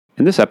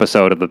In this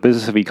episode of The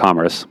Business of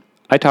E-Commerce,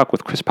 I talk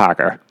with Chris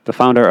Parker, the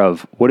founder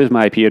of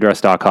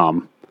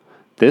whatismyipaddress.com.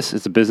 This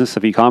is The Business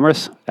of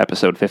E-Commerce,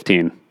 episode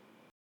 15.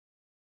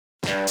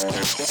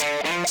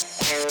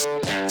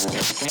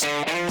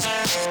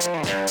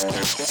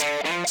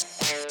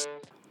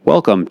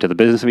 Welcome to The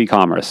Business of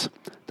E-Commerce,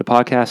 the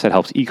podcast that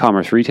helps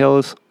e-commerce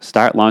retailers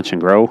start, launch, and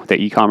grow their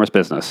e-commerce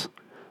business.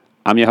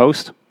 I'm your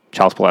host,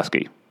 Charles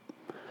Pileski.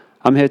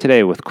 I'm here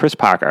today with Chris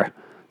Parker,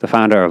 the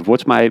founder of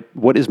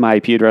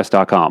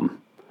whatismyipaddress.com.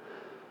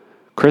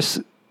 Chris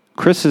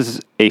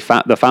is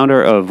the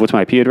founder of What's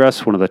My IP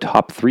Address, one of the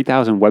top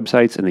 3,000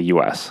 websites in the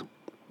U.S.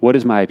 What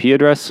is My IP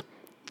Address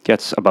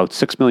gets about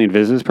 6 million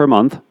visitors per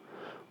month,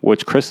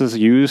 which Chris has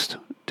used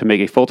to make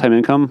a full-time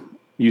income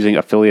using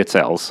affiliate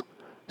sales.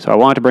 So I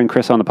wanted to bring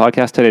Chris on the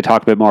podcast today to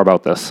talk a bit more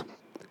about this.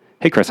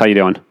 Hey, Chris, how you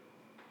doing?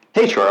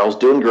 Hey, Charles,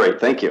 doing great.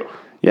 Thank you.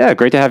 Yeah,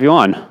 great to have you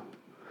on.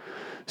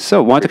 So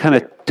I wanted to kind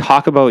of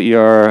talk about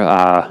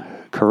your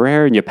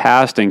career and your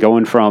past and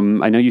going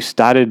from, I know you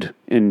started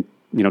in,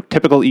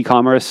 typical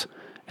e-commerce,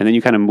 and then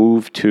you kind of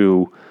moved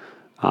to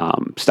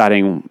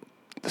starting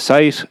the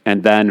site,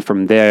 and then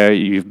from there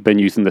you've been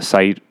using the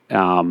site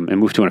and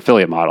moved to an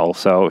affiliate model.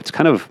 So it's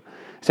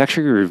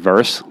actually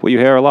reverse what you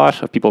hear a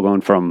lot of people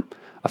going from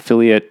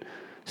affiliate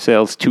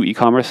sales to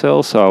e-commerce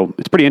sales. So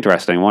it's pretty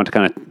interesting. I wanted to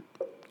kind of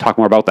talk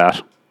more about that.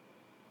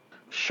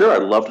 Sure,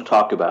 I'd love to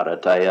talk about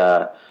it.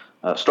 I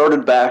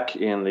started back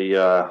in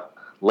the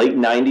late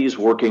 90s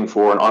working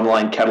for an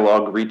online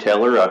catalog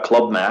retailer,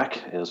 Club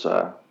Mac, as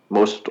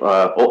most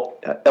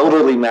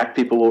elderly Mac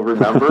people will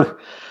remember.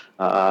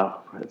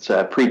 It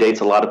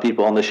predates a lot of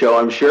people on the show,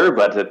 I'm sure,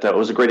 but it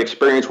was a great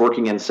experience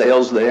working in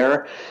sales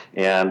there.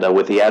 And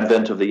with the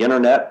advent of the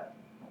internet,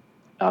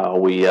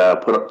 we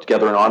put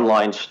together an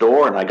online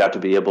store, and I got to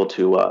be able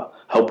to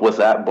help with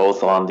that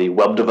both on the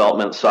web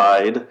development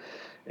side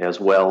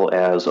as well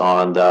as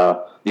on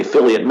the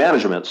affiliate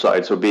management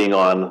side, so being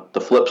on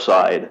the flip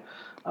side,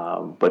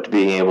 but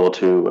being able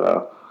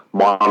to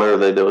monitor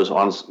those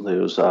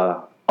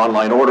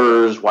online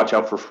orders, watch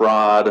out for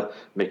fraud,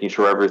 making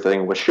sure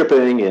everything was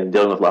shipping, and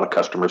dealing with a lot of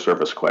customer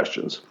service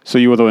questions. So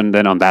you were the one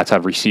then on that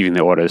side receiving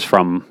the orders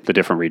from the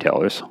different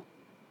retailers?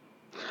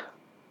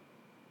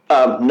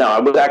 No,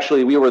 it was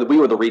actually we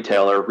were the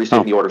retailer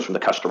receiving the orders from the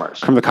customers.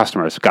 From the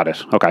customers, got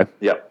it. Okay.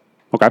 Yep.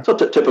 Okay. So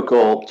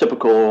typical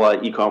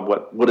e-com,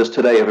 what is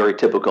today a very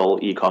typical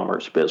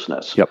e-commerce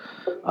business. Yep.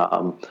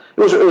 It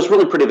was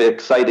really pretty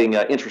exciting,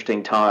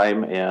 interesting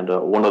time, and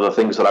one of the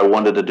things that I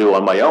wanted to do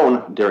on my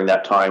own during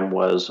that time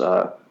was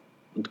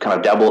kind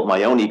of dabble at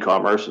my own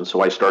e-commerce, and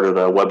so I started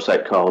a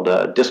website called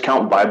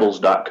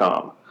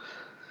discountbibles.com.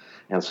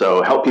 And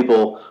so help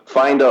people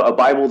find a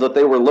Bible that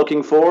they were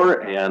looking for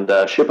and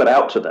ship it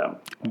out to them.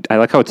 I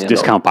like how it's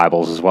discount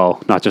Bibles as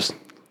well, not just...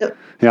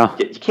 Yeah.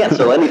 You can't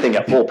sell anything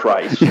at full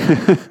price.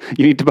 You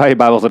need to buy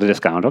Bibles at a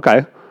discount.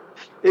 Okay.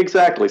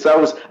 Exactly. So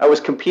I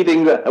was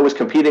competing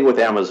with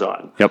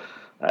Amazon. Yep.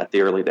 At the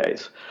early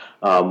days.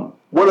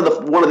 One of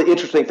the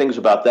interesting things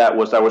about that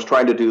was I was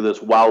trying to do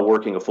this while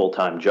working a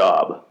full-time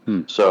job.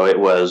 So it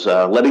was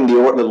letting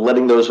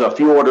those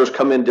few orders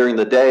come in during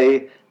the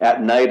day.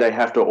 At night, I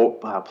have to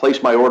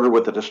place my order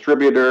with the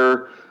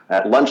distributor.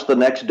 At lunch the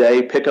next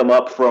day, pick them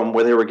up from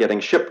where they were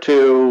getting shipped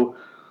to.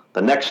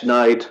 The next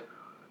night,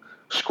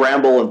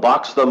 scramble and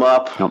box them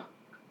up. Yep.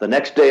 The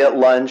next day at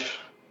lunch,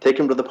 take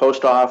them to the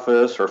post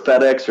office or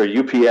FedEx or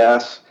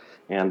UPS.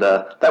 And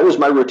that was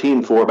my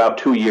routine for about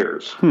 2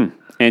 years.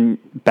 And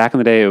back in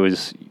the day,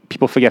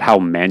 people forget how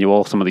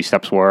manual some of these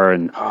steps were,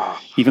 and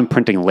even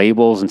printing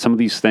labels and some of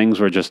these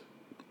things it was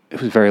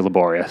very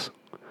laborious.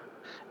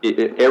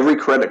 Every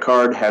credit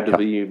card had to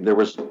be, there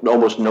was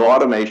almost no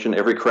automation.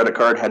 Every credit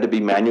card had to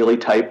be manually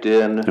typed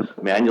in,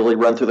 manually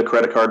run through the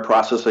credit card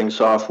processing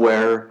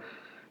software.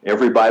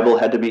 Every Bible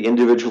had to be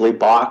individually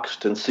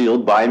boxed and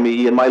sealed by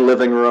me in my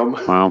living room.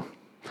 Wow.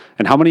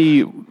 And how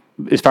many,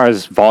 as far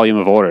as volume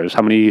of orders,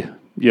 do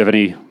you have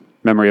any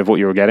memory of what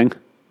you were getting?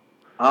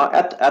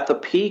 At the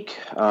peak,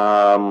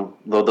 the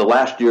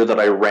last year that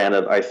I ran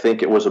it, I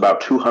think it was about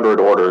 200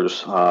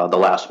 orders the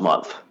last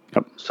month.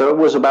 Yep. So it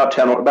was about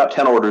 10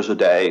 orders a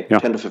day,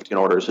 10 to 15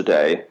 orders a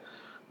day.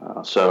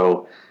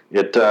 So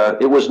it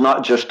was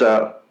not just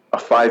a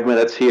 5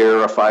 minutes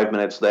here, a 5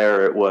 minutes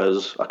there. It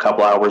was a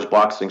couple hours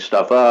boxing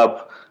stuff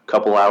up, a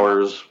couple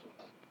hours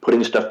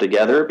putting stuff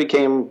together. It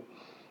became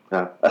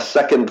a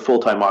second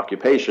full-time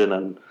occupation,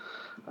 and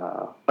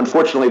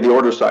unfortunately, the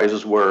order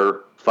sizes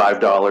were $5,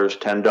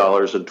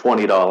 $10, and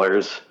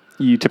 $20.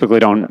 You typically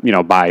don't,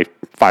 buy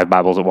 5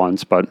 Bibles at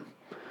once, but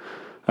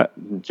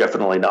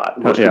definitely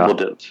not. Most people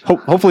did.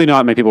 Hopefully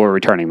not. Many people were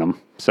returning them.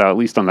 So at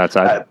least on that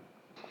side.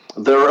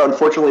 There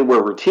unfortunately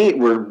were returns.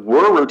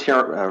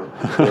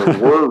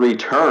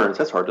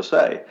 That's hard to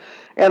say.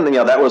 And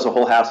that was a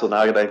whole hassle.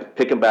 Now I got to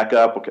pick them back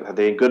up. Are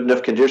they in good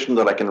enough condition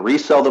that I can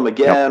resell them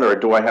again, or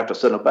do I have to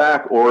send them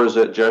back, or is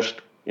it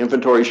just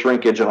inventory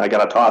shrinkage and I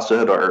got to toss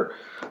it or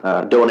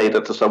donate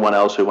it to someone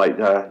else who might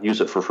use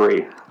it for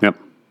free?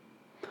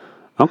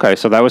 Okay,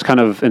 so that was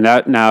kind of in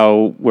that.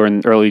 Now we're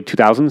in early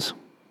 2000s.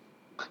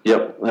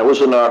 Yep, that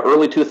was in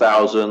early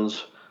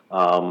 2000s,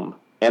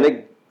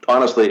 and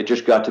honestly, it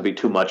just got to be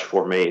too much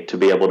for me to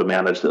be able to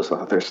manage this.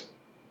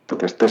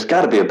 There's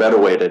got to be a better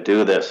way to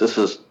do this.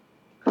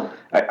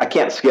 I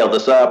can't scale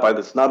this up.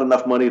 It's not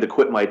enough money to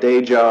quit my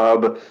day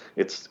job.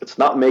 It's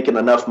not making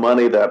enough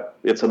money that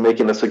it's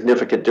making a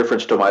significant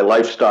difference to my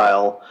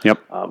lifestyle. Yep.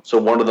 So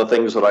one of the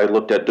things that I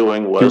looked at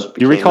doing was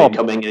Do you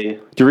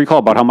recall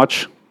about how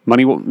much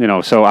money?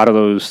 So out of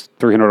those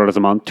 $300 a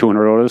month,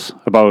 $200,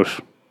 about.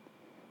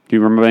 Do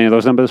you remember any of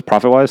those numbers,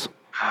 profit wise?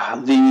 I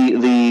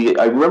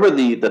remember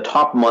the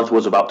top month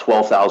was about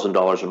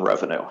 $12,000 in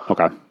revenue.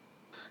 Okay.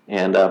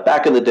 And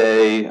back in the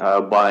day,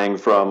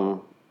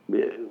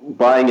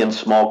 buying in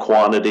small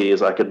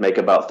quantities, I could make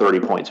about 30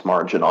 points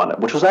margin on it,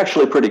 which was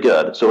actually pretty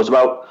good. So it was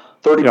about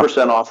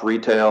 30% off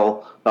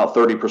retail, about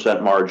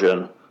 30%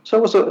 margin. So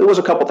it was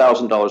a couple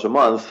 $1,000s a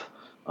month,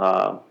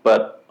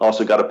 but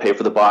also got to pay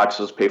for the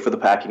boxes, pay for the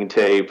packing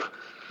tape,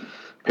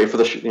 pay for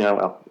the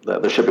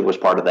shipping was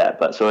part of that.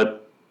 But so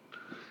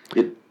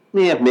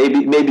maybe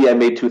I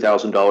made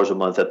 $2,000 a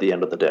month at the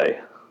end of the day.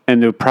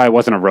 And there probably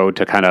wasn't a road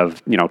to kind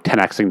of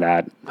 10xing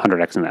that,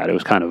 100xing that. It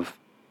was kind of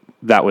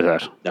that was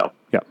it. No.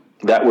 Yeah.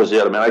 That was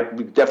it. I mean, I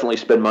definitely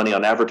spend money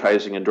on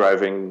advertising and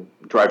driving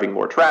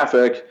more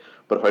traffic.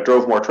 But if I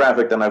drove more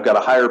traffic, then I've got to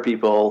hire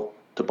people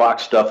to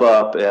box stuff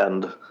up,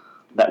 and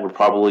that would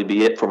probably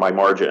be it for my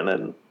margin,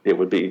 and it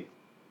would be,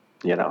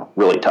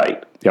 really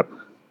tight. Yep.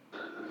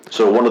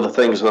 So one of the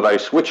things that I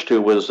switched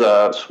to was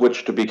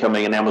to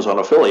becoming an Amazon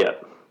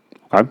affiliate.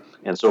 Okay.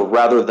 And so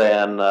rather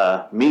than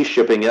me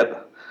shipping it,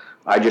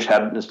 I just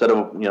had, instead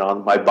of,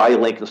 my buy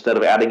link, instead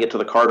of adding it to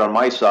the cart on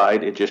my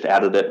side, it just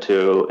added it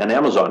to an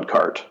Amazon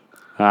cart.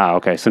 Ah,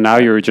 okay. So now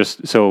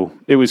so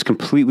it was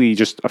completely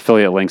just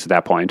affiliate links at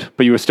that point,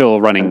 but you were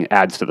still running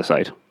ads to the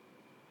site.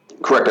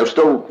 Correct. I was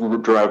still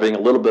driving a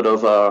little bit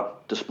of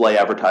display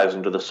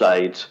advertising to the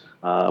site.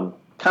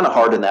 Kind of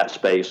hard in that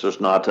space. There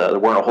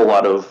weren't a whole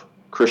lot of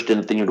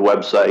Christian-themed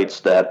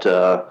websites that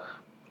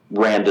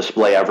ran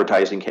display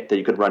advertising, that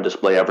you could run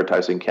display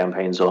advertising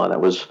campaigns on.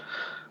 That was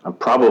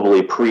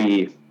probably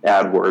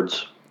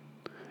pre-AdWords.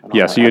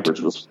 Yeah, so I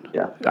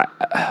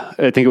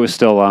think it was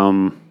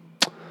still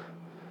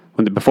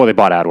before they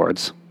bought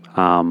AdWords.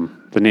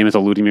 The name is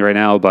eluding me right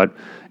now, but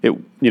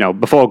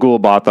before Google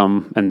bought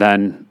them, and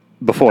then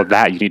before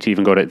that, you need to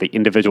even go to the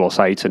individual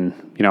sites and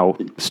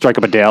strike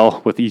up a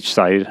deal with each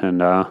site,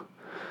 and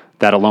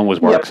that alone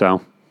was work. Yep.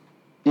 So.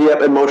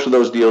 Yep, and most of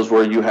those deals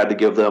where you had to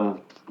give them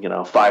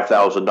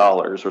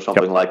 $5,000 or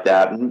something like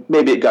that. And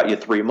maybe it got you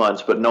 3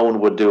 months, but no one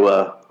would do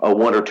a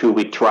 1 or 2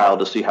 week trial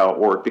to see how it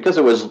worked, because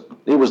it was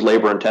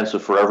labor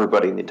intensive for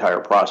everybody in the entire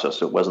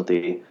process. It wasn't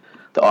the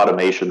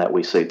automation that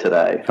we see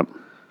today. Yep.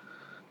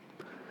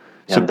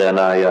 And then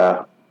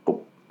I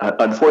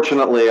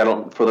unfortunately,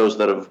 for those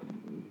that have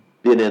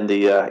been in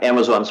the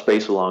Amazon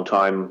space a long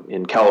time,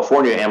 in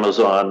California,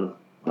 Amazon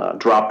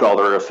dropped all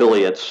their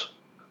affiliates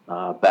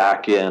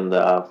back in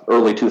the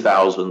early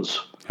 2000s.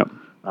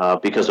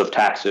 Because of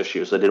tax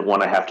issues. They didn't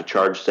want to have to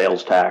charge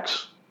sales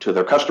tax to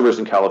their customers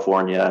in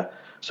California.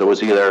 So it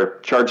was either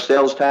charge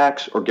sales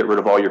tax or get rid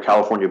of all your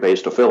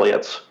California-based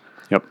affiliates.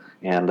 Yep.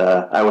 And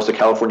I was a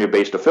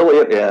California-based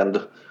affiliate,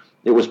 and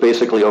it was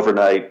basically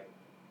overnight,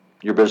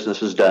 your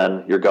business is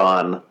done, you're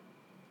gone,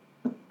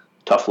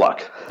 tough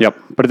luck. Yep.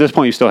 But at this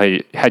point, you still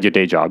had your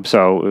day job.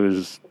 So it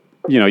was,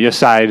 your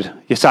side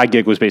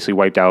gig was basically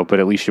wiped out, but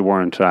at least you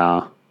weren't,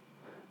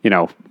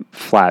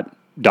 flat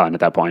done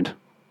at that point.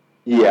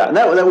 Yeah, and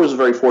that was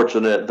very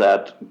fortunate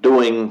that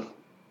doing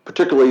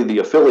particularly the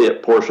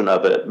affiliate portion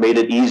of it made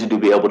it easy to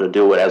be able to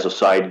do it as a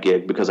side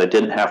gig, because I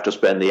didn't have to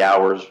spend the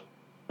hours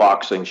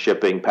boxing,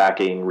 shipping,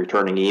 packing,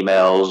 returning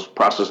emails,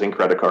 processing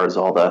credit cards,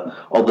 all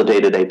the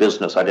day-to-day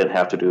business I didn't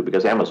have to do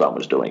because Amazon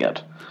was doing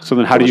it. So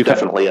then and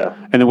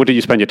then what did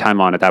you spend your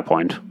time on at that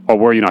point? Or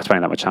were you not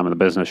spending that much time in the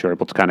business? You're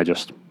able to kind of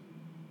just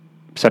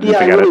set it and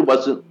forget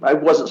it? I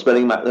wasn't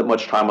spending that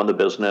much time on the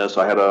business.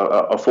 I had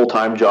a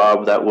full-time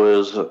job that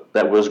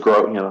was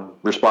growing.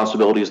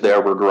 Responsibilities there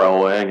were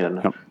growing,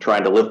 and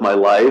trying to live my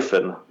life.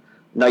 And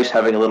nice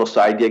having a little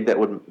side gig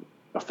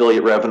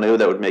affiliate revenue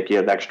that would make you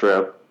an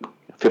extra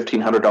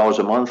 $1,500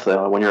 a month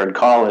when you're in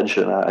college,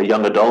 and a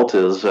young adult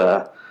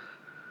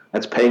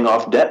that's paying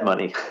off debt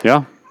money.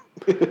 Yeah.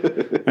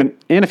 and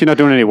if you're not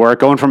doing any work,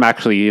 going from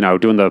actually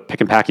doing the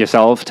pick and pack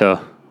yourself to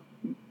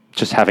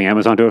just having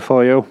Amazon do it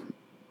for you.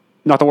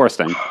 Not the worst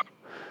thing.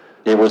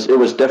 It was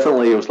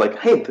like,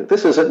 hey,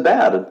 this isn't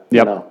bad.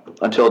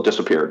 Until it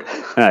disappeared.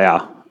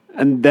 Yeah.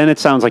 And then it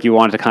sounds like you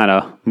wanted to kind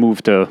of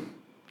move to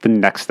the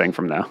next thing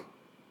from there.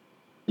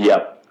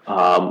 Yep.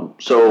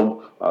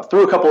 So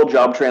through a couple of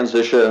job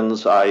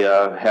transitions, I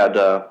had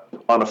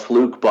on a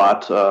fluke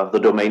bought the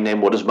domain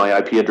name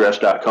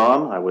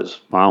whatismyipaddress.com. I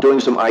was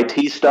doing some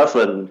IT stuff,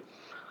 and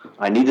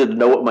I needed to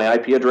know what my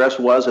IP address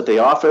was at the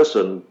office,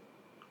 and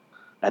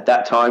at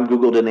that time,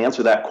 Google didn't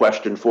answer that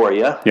question for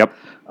you. Yep.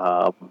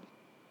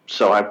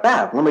 So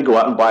let me go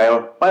out and buy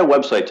a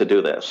website to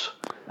do this.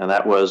 And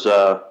that was,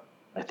 I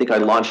think I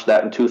launched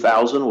that in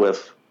 2000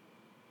 with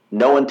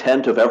no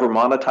intent of ever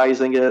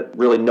monetizing it,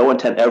 really no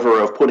intent ever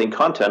of putting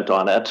content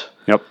on it.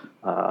 Yep.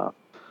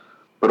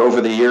 But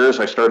over the years,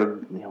 I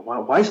started,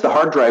 why is the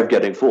hard drive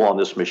getting full on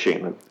this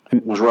machine?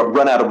 It was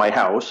run out of my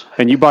house.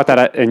 And you bought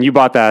that.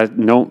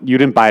 No, you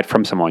didn't buy it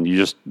from someone. You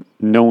just,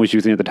 no one was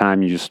using it at the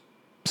time. You just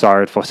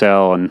saw it for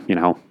sale, and you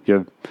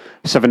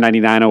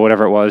 $7.99 or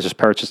whatever it was, just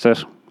purchased it.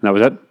 And that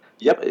was it.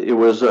 Yep, it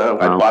was.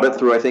 I bought it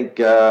through, I think,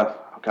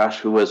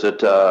 who was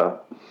it?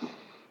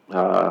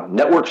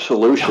 Network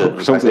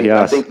Solutions.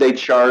 I think they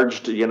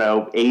charged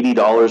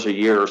 $80 a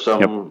year or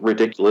some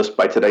ridiculous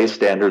by today's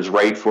standards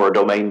rate for a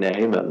domain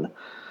name, and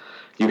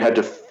you had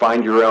to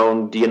find your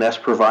own DNS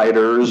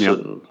providers. Yep.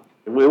 And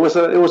it was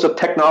a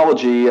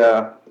technology.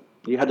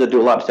 You had to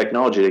do a lot of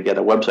technology to get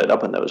a website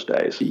up in those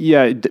days.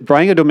 Yeah,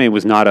 buying a domain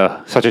was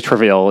not such a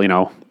trivial.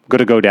 Go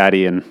to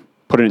GoDaddy and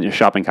put it in your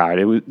shopping cart.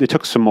 It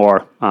took some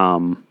more,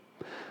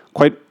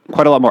 quite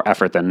a lot more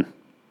effort than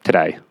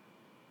today.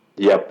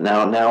 Yep.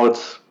 Now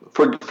it's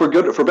for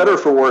good, for better or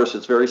for worse.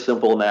 It's very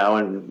simple now,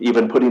 and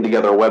even putting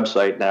together a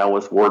website now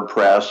with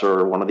WordPress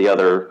or one of the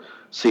other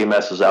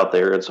CMSs out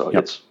there, it's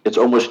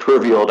almost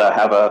trivial to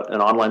have an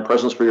online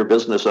presence for your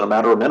business in a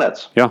matter of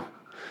minutes. Yeah.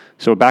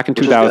 So back in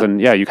 2000,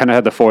 you kind of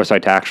had the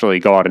foresight to actually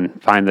go out and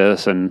find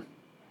this and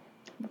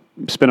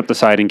spin up the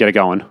site and get it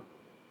going.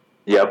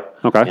 Yep.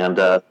 Okay. And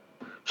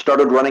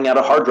started running out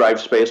of hard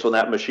drive space on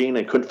that machine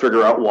and couldn't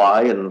figure out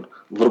why. And a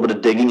little bit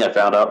of digging, I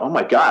found out, oh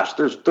my gosh,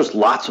 there's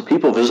lots of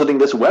people visiting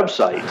this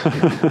website.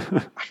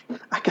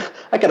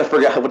 I got to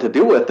figure out what to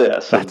do with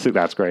this.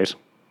 That's great.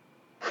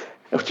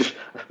 It was just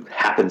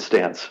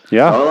happenstance.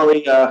 Yeah.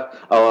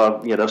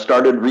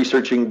 Started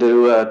researching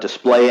to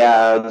display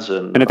ads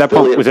and at that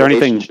point, was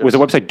the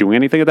website doing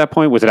anything at that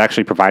point? Was it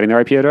actually providing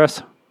their IP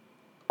address?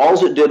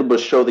 All it did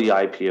was show the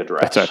IP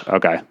address. That's it.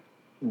 Okay.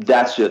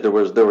 That's it. There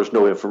was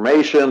no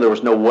information. There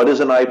was no what is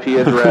an IP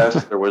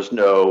address. There was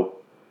no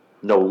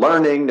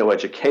learning, no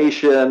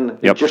education.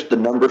 Yep. Just the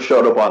number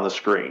showed up on the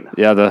screen.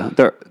 Yeah,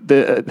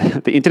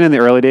 the internet in the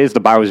early days,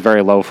 the bar was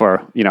very low for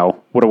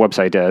what a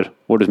website did.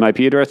 What is my IP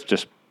address?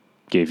 Just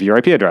gave you your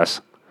IP address.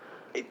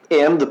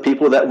 And the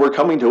people that were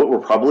coming to it were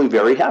probably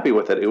very happy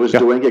with it. It was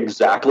doing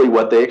exactly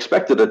what they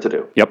expected it to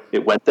do. Yep.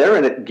 It went there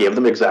and it gave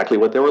them exactly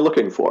what they were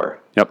looking for.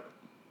 Yep.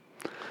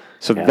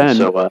 So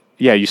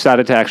you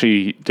started to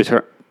actually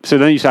so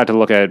then you started to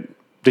look at,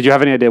 did you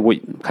have any idea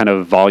what kind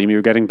of volume you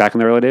were getting back in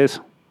the early days?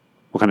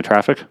 What kind of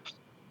traffic?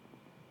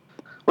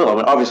 Well,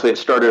 obviously it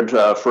started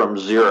from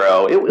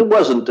zero. It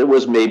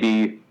was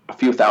maybe a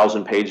few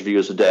thousand page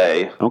views a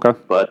day. Okay.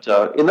 But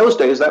in those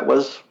days that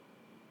was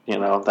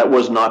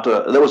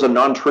a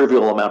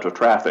non-trivial amount of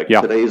traffic.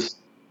 Yeah.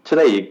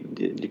 Today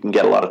you can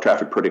get a lot of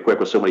traffic pretty quick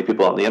with so many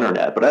people on the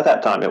internet. But at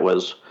that time it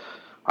was,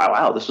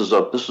 wow, this is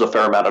a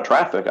fair amount of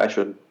traffic. I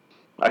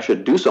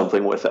should do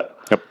something with it.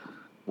 Yep.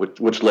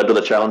 Which led to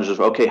the challenges of,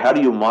 okay, how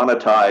do you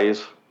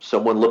monetize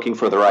someone looking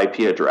for their IP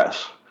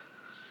address?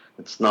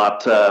 It's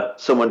not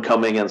someone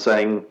coming and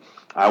saying,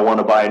 I want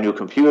to buy a new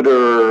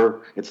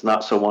computer. It's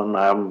not someone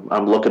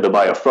I'm looking to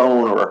buy a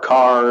phone or a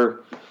car.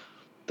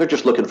 They're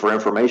just looking for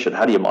information.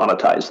 How do you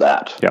monetize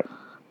that? Yep.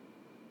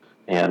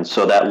 And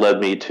so that led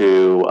me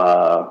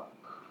to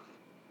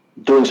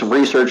doing some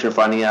research and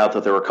finding out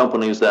that there were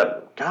companies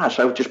that, gosh,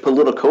 I would just put a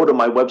little code on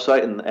my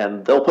website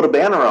and they'll put a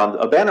banner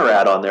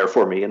ad on there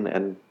for me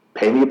and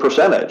pay me a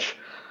percentage.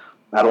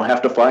 I don't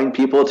have to find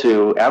people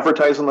to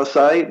advertise on the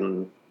site,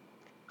 and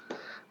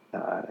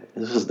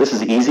this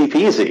is easy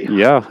peasy.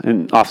 Yeah,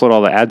 and offload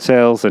all the ad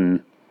sales,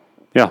 and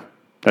that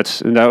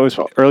was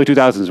early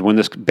 2000s when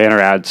this banner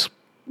ads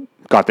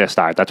got their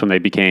start. That's when they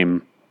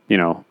became,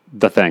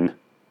 the thing.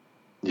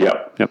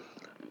 Yep. Yep.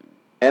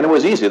 And it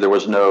was easy. There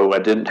was no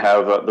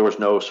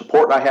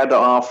support I had to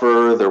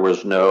offer. There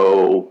was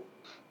no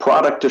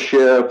product to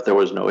ship. There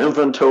was no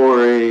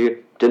inventory.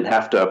 Didn't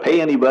have to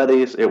pay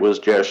anybody. It was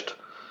just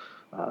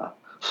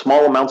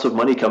small amounts of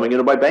money coming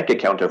into my bank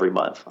account every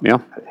month. Yeah.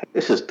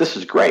 This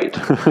is great.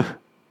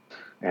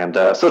 And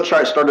so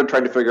started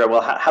trying to figure out,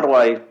 well, how do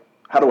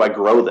I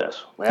grow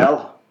this?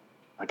 Well,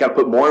 I got to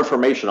put more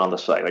information on the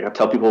site. I got to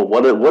tell people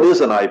what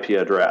is an IP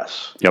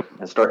address. Yep.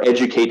 And start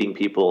educating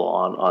people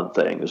on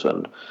things,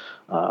 and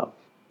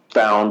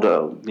found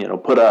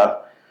put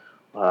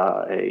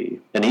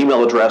an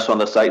email address on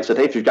the site and said,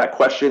 hey, if you've got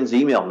questions,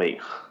 email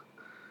me.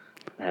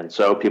 And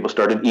so people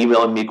started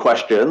emailing me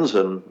questions,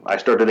 and I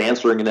started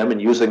answering them and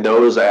using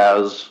those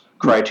as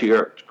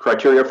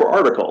criteria for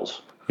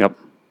articles. Yep.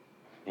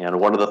 And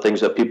one of the things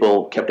that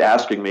people kept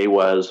asking me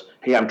was,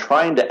 hey, I'm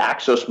trying to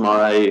access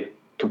my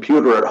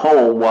computer at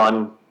home while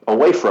I'm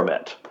away from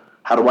it.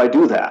 How do I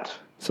do that?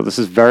 So this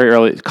is very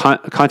early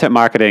content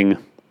marketing,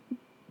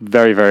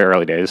 very, very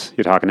early days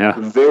you're talking now.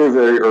 Very,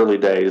 very early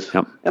days.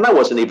 Yep. And I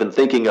wasn't even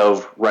thinking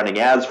of running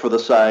ads for the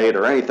site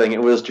or anything.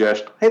 It was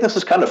just, hey, this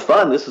is kind of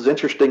fun. This is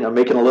interesting. I'm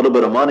making a little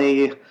bit of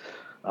money.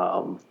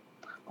 I'm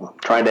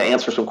trying to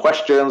answer some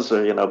questions.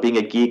 Being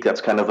a geek,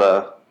 that's kind of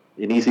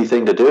an easy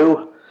thing to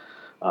do.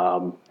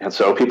 And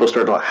so people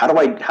started like, how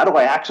do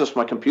I access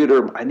my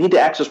computer? I need to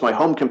access my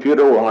home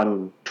computer while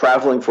I'm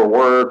traveling for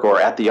work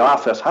or at the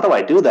office. How do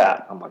I do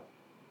that? I'm like,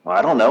 well,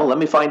 I don't know. Let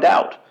me find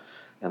out.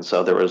 And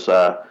so there was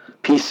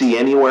PC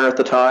Anywhere at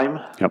the time.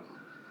 Yep.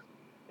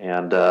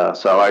 And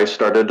so I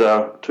started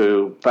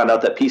to find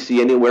out that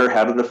PC Anywhere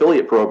had an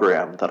affiliate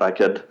program that I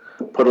could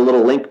put a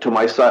little link to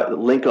my site,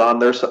 link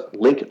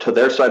to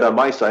their site on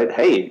my site.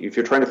 Hey, if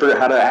you're trying to figure out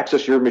how to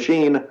access your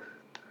machine,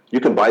 you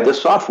can buy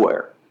this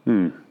software.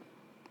 And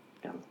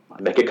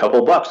I make a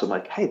couple bucks. I'm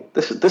like, hey,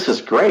 this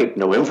is great.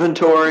 No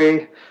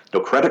inventory, no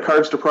credit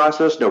cards to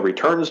process, no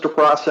returns to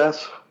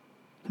process.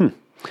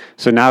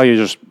 So now you're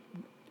just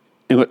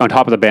on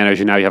top of the banners.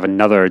 You have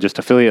another just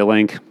affiliate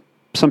link.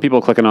 Some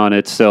people clicking on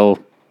it still.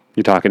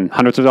 You're talking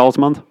hundreds of dollars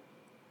a month?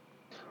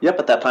 Yep,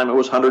 at that time it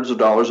was hundreds of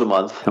dollars a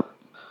month. Yep.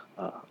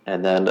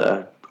 And then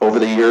over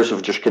the years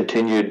have just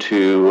continued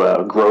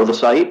to grow the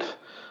site.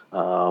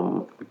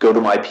 Go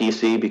to My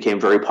PC became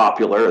very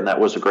popular, and that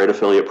was a great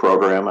affiliate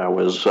program. I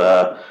was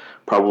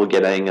probably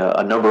getting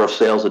a number of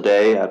sales a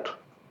day at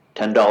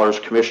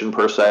 $10 commission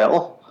per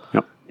sale.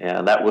 Yep.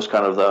 And that was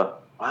kind of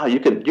wow, you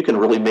can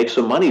really make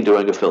some money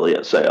doing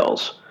affiliate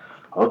sales.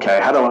 Okay,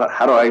 how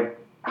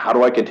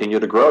do I continue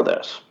to grow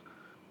this?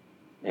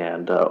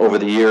 And over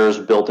the years,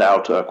 built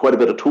out quite a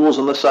bit of tools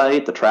on the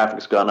site. The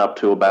traffic's gone up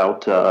to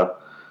about,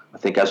 I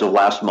think as of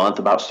last month,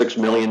 about 6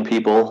 million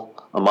people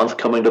a month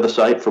coming to the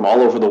site from all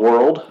over the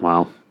world.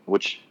 Wow.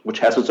 Which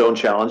has its own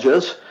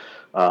challenges.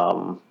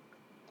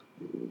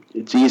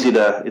 It's easy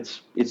to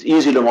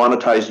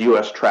monetize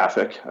U.S.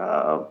 traffic.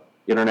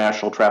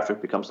 International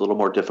traffic becomes a little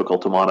more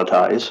difficult to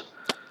monetize.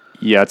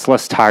 Yeah, it's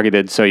less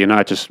targeted, so you're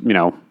not just,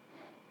 the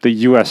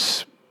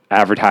U.S.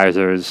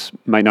 advertisers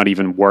might not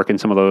even work in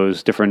some of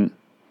those different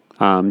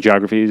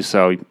geographies.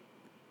 So,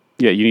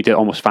 yeah, you need to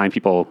almost find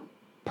people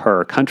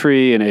per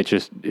country, and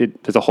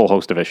there's a whole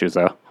host of issues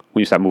there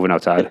when you start moving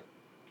outside.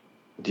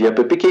 Yep,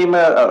 it became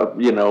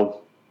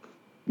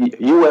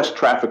U.S.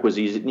 traffic was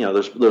easy.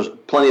 There's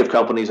plenty of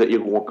companies that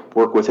you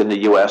work with in the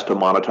U.S. to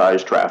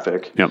monetize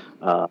traffic, yep.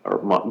 Or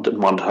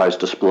monetize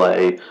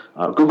display.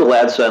 Google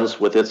AdSense,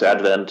 with its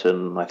advent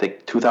in I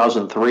think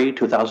 2003,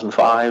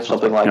 2005,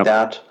 something like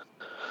that.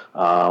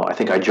 I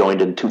think I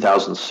joined in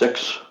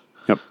 2006.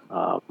 Yep.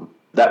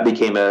 That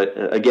became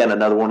again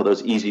another one of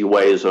those easy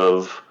ways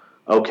of,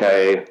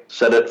 okay,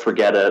 set it,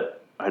 forget it.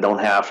 I don't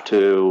have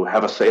to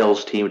have a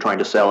sales team trying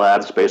to sell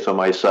ad space on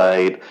my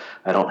site.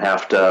 I don't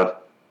have to.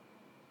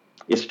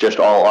 It's just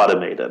all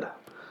automated,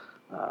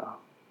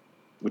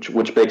 which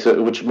makes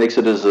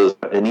it as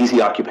an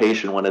easy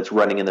occupation when it's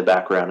running in the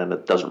background and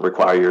it doesn't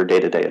require your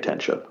day-to-day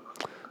attention.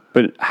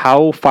 But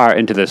how far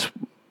into this,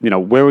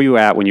 where were you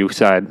at when you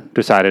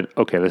decided,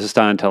 okay, this is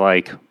starting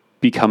to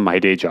become my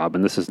day job,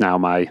 and this is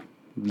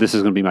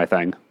going to be my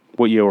thing?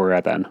 What year were you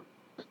at then?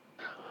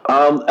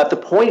 At the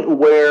point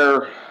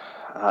where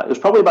it was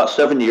probably about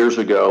 7 years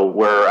ago,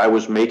 where I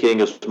was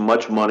making as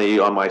much money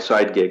on my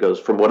side gig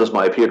from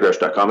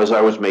whatismyipaddress.com as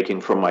I was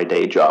making from my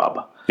day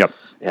job. Yep.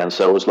 And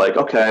so it was like,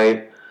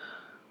 okay,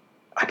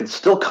 I could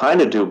still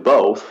kind of do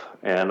both.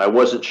 And I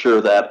wasn't sure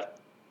that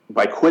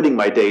by quitting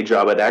my day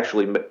job, I'd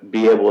actually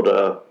be able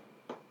to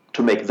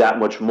make that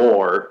much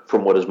more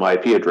from What Is My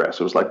IP Address.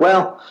 It was like,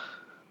 well,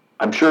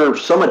 I'm sure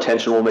some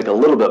attention will make a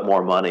little bit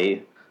more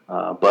money,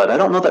 but I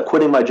don't know that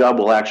quitting my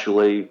job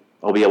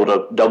I'll be able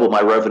to double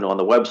my revenue on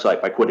the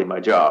website by quitting my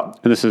job.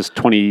 And this is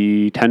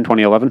 2010,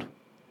 2011?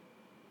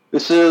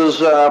 This is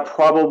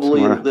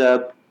probably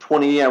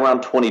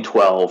around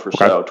 2012 or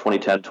so,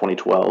 2010,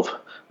 2012.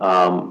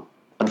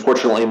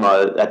 Unfortunately,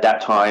 at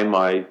that time,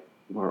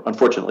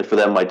 unfortunately for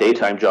them, my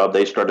daytime job,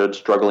 they started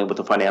struggling with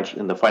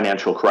the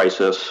financial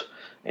crisis,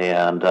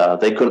 and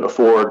they couldn't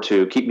afford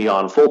to keep me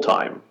on full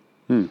time.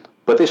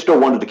 But they still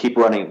wanted to keep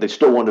running. They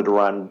still wanted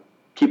to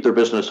keep their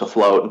business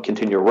afloat and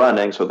continue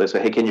running. So they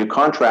say, hey, can you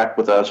contract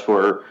with us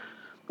for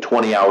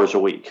 20 hours a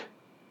week?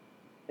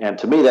 And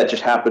to me, that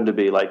just happened to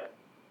be like,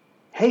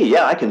 hey,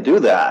 yeah, I can do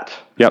that.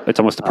 Yep, it's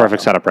almost the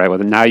perfect setup, right?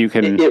 With it. Now you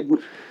can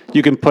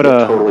put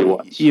a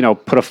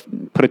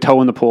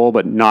toe in the pool,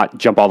 but not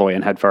jump all the way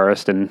in head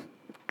first and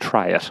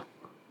try it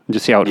and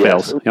just see how it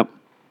fails. Yep.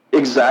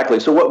 Exactly.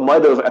 So what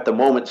might have at the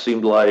moment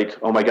seemed like,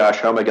 oh my gosh,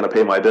 how am I going to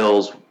pay my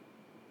bills?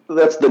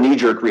 That's the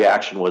knee-jerk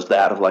reaction, was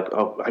that of like,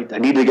 oh, I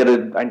need to get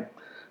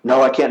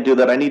no, I can't do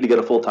that. I need to get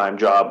a full-time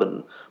job.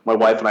 And my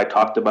wife and I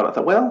talked about it. I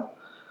thought, well,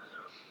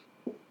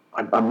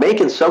 I'm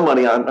making some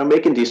money. I'm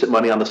making decent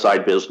money on the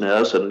side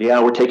business. And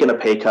yeah, we're taking a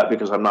pay cut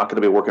because I'm not going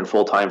to be working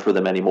full-time for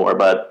them anymore.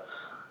 But,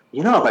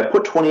 if I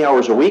put 20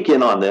 hours a week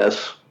in on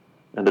this,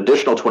 an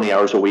additional 20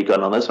 hours a week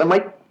on this, I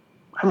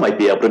might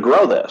be able to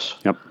grow this.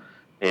 Yep.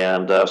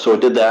 And so I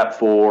did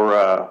that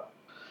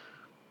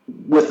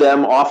with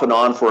them off and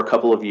on for a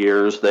couple of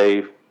years.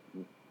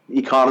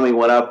 Economy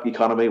went up,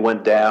 economy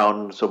went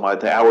down. So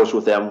the hours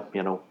with them,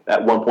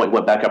 at one point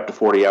went back up to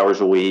 40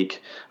 hours a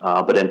week.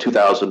 But in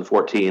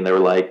 2014, they were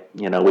like,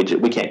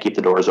 we can't keep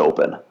the doors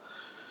open.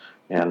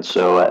 And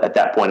so at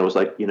that point, it was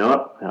like,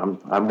 I'm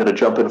going to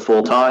jump in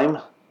full time.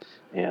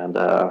 And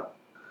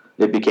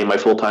it became my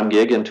full-time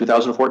gig in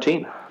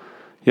 2014.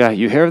 Yeah,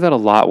 you hear that a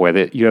lot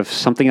where you have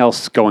something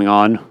else going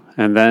on,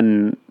 and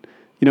then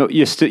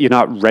you're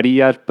not ready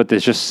yet, but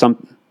there's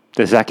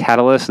that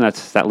catalyst, and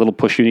that's that little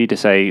push you need to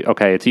say,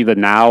 okay, it's either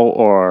now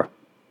or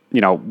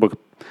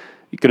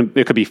it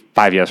could be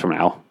 5 years from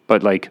now,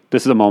 but like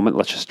this is a moment.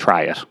 Let's just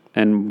try it.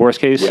 And worst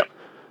case, you're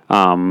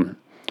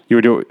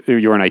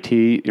in IT,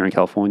 you're in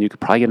California, you could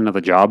probably get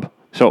another job.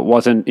 So it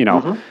wasn't,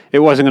 it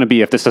wasn't going to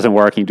be if this doesn't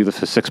work and you do this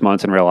for 6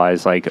 months and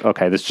realize like,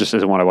 okay, this just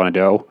isn't what I want to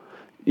do.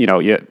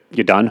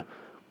 You're done.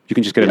 You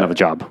can just get another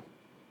job.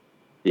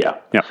 Yeah.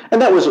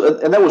 And that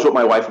was what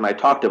my wife and I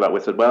talked about. We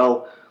said,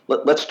 well,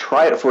 let's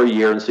try it for a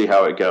year and see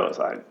how it goes.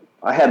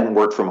 I hadn't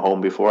worked from home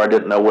before. I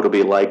didn't know what it'd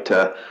be like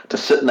to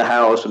sit in the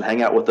house and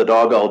hang out with the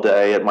dog all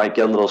day. It might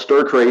get a little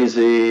stir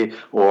crazy,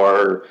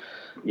 or,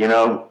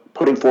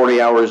 putting 40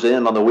 hours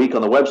in on the week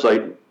on the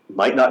website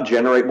might not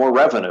generate more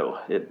revenue.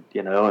 If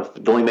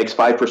it only makes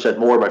 5%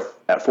 more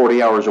at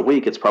 40 hours a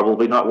week, it's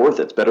probably not worth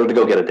it. It's better to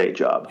go get a day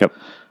job. Yep.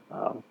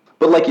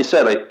 But like you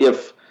said,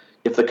 if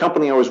the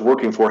company I was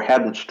working for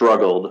hadn't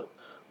struggled,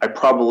 I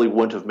probably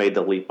wouldn't have made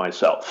the leap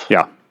myself.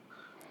 Yeah.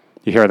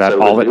 You hear that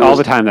all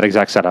the time, that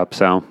exact setup.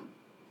 So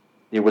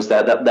it was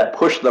that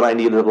push that I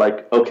needed,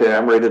 like, okay,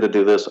 I'm ready to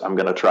do this. I'm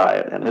going to try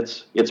it. And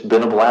it's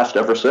been a blast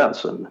ever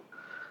since. And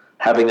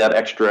having that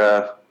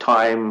extra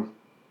time,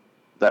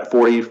 that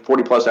 40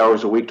 plus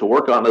hours a week to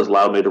work on, has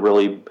allowed me to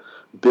really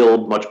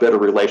build much better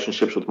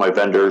relationships with my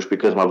vendors,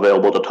 because I'm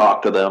available to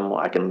talk to them.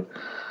 I can,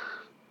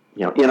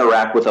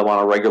 interact with them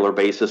on a regular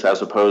basis,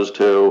 as opposed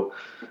to,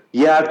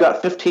 I've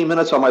got 15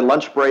 minutes on my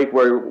lunch break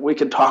where we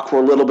can talk for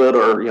a little bit,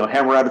 or,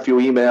 hammer out a few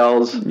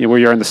emails. Where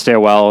you're in the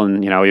stairwell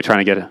and, you're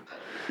trying to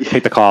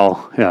take the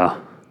call. Yeah.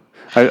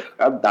 I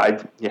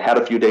had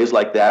a few days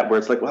like that where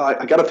it's like, well,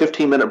 I got a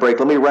 15-minute break.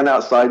 Let me run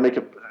outside,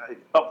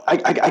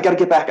 I got to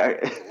get back.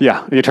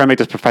 Yeah, you're trying to make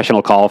this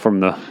professional call from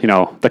the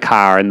the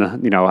car and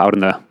out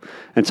in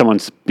and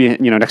someone's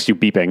next to you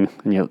beeping,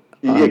 and you.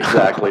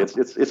 Exactly,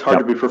 it's hard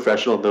to be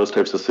professional in those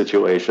types of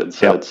situations.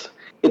 So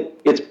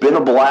it's been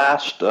a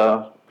blast.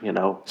 So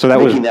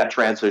making that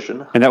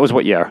transition. And that was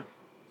what year?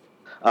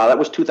 That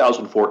was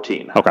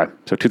 2014. Okay,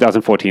 so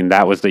 2014.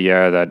 That was the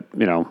year that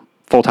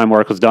full-time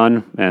work was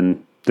done,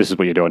 and this is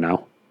what you're doing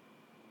now.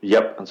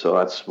 Yep, and so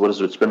it's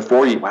been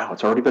 4 years. Wow,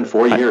 it's already been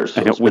 4 years.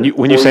 I know. When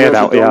you say it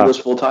out, this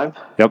full time.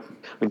 Yep.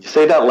 When you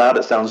say it out loud,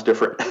 it sounds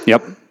different.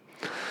 Yep.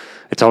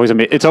 It's always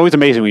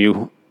amazing when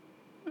you,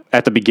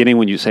 at the beginning,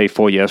 when you say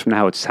 4 years from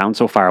now, it sounds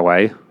so far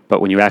away.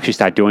 But when you actually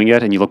start doing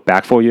it and you look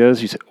back 4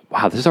 years, you say,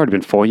 "Wow, this has already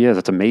been 4 years.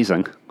 That's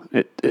amazing."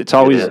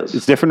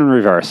 It's different in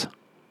reverse.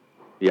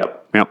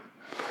 Yep. Yep.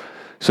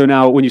 So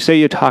now, when you say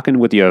you're talking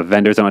with your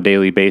vendors on a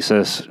daily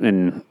basis,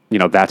 and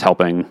that's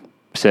helping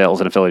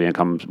sales and affiliate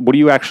income, who are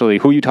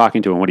you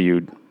talking to, and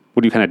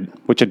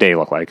what's your day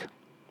look like?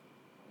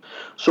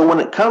 So when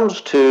it comes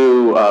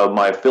to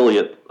my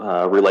affiliate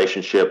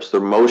relationships,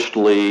 they're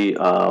mostly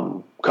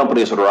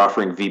companies that are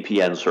offering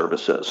VPN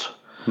services.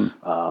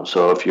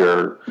 So if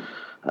you're,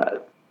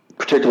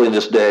 particularly in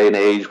this day and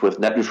age with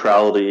net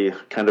neutrality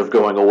kind of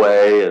going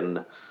away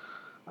and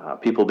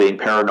people being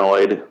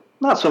paranoid,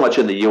 not so much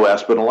in the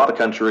U.S., but in a lot of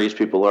countries,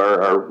 people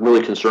are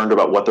really concerned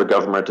about what their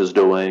government is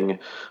doing.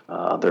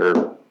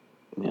 Their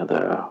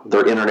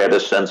internet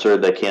is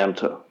censored. They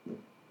can't,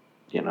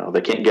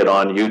 they can't get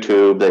on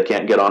YouTube. They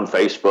can't get on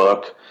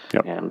Facebook.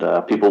 Yep.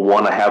 And people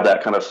want to have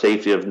that kind of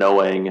safety of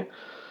knowing,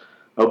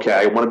 okay,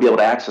 I want to be able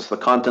to access the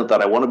content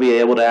that I want to be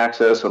able to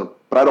access,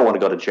 but I don't want to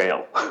go to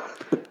jail.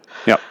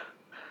 Yep.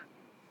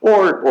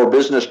 Or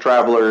business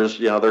travelers,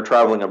 they're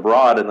traveling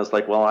abroad, and it's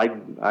like, well,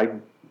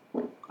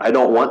 I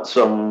don't want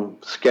some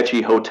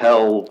sketchy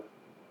hotel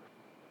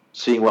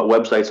seeing what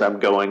websites I'm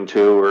going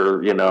to,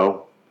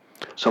 or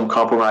some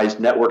compromised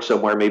network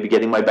somewhere, maybe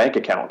getting my bank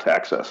account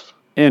accessed.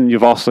 And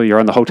you're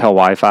on the hotel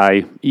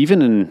Wi-Fi.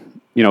 Even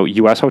in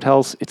U.S.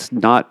 hotels, it's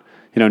not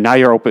now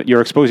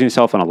you're exposing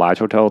yourself in a large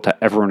hotel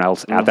to everyone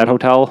else at that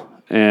hotel,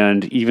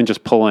 and even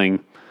just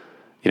pulling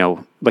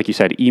like you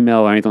said, email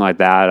or anything like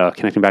that,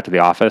 connecting back to the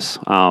office.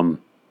 A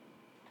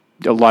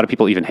lot of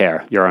people even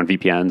here you're on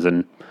VPNs,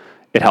 and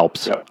it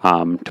helps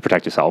to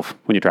protect yourself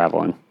when you're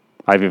traveling.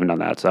 I've even done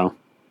that. So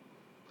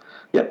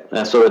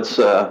and so it's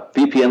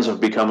VPNs have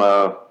become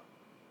a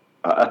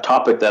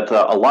topic that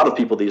a lot of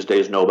people these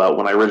days know about.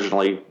 When I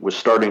originally was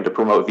starting to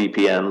promote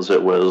VPNs,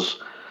 it was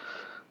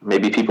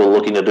maybe people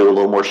looking to do a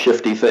little more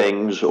shifty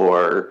things,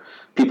 or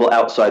people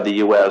outside the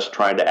U.S.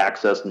 trying to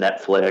access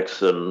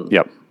Netflix and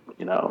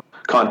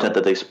content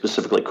that they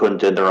specifically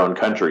couldn't in their own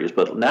countries.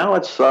 But now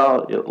it's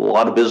a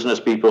lot of business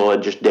people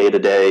and just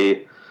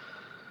day-to-day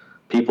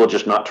people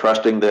just not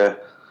trusting the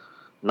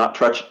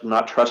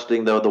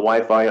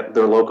Wi-Fi at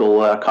their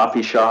local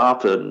coffee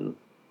shop, and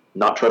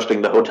not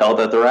trusting the hotel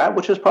that they're at,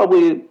 which is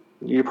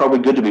you're probably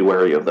good to be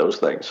wary of those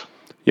things.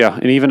 Yeah,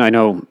 and even I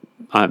know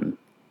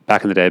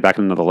back in the day, back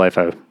in another life,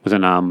 I was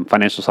in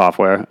financial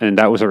software, and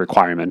that was a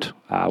requirement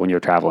when you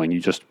were traveling.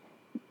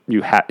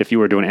 If you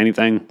were doing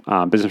anything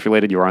business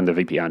related, you were on the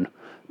VPN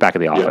back at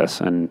the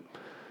office, and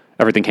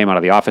everything came out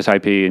of the office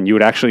IP, and you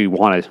would actually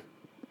want to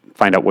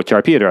find out what's your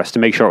IP address to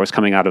make sure it was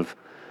coming out of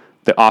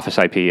the office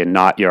IP and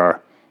not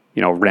your,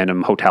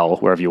 random hotel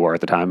wherever you were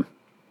at the time.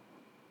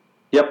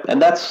 Yep,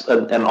 and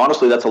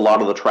honestly, that's a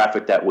lot of the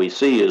traffic that we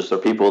see is the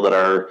people that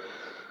are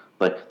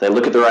like they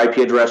look at their IP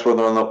address when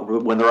they're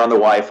on the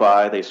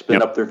Wi-Fi, they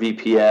spin up their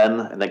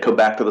VPN, and they come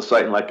back to the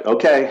site and like,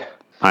 okay,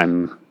 I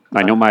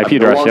know my IP I'm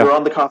address. no longer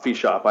on the coffee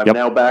shop. I'm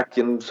now back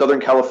in Southern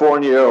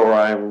California, or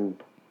I'm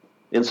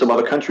in some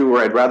other country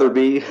where I'd rather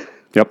be.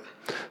 Yep.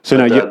 So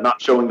now you're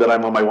not showing that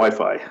I'm on my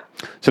Wi-Fi.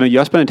 So now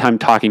you're spending time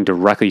talking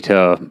directly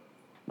to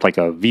like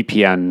a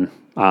VPN,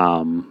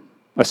 a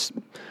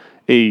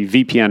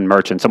VPN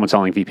merchant, someone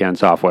selling VPN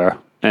software.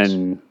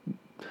 And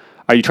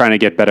are you trying to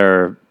get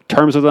better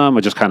terms with them,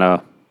 or just kind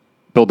of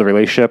build the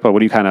relationship, or what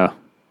do you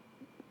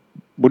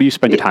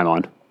spend your time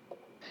on?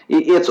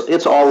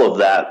 It's all of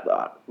that.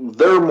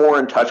 They're more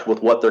in touch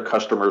with what their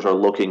customers are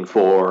looking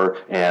for,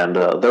 and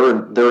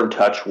they're in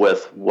touch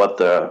with what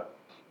the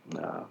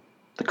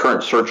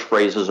current search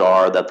phrases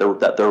are that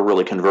they're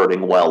really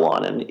converting well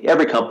on. And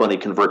every company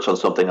converts on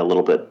something a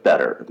little bit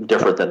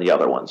different than the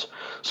other ones.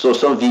 So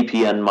some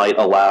VPN might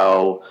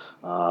allow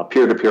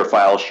peer-to-peer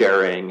file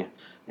sharing,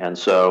 and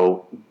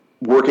so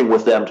working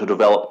with them to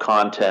develop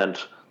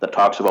content that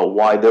talks about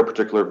why their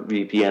particular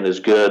VPN is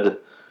good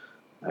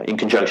in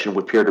conjunction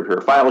with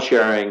peer-to-peer file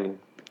sharing,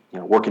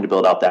 working to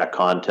build out that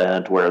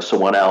content, whereas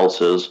someone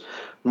else is,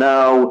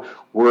 no,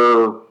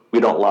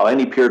 we don't allow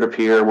any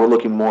peer-to-peer. We're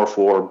looking more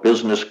for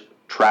business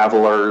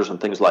travelers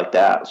and things like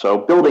that. So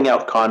building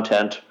out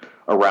content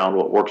around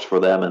what works for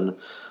them. And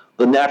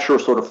the natural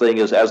sort of thing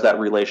is as that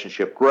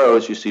relationship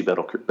grows, you see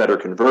better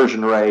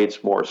conversion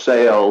rates, more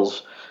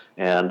sales.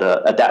 And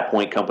at that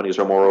point, companies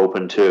are more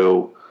open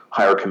to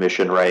higher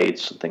commission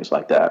rates and things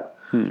like that.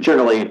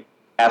 Generally,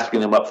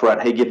 asking them up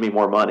front, hey, give me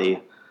more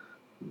money,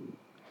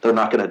 they're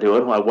not going to do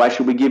it. Well, why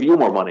should we give you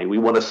more money? We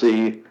want to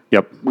see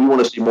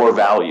more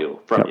value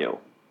from you.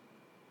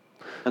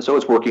 And so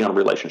it's working on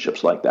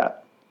relationships like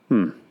that.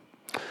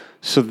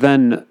 So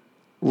then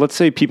let's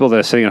say people that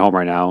are sitting at home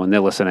right now and they're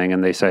listening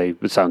and they say,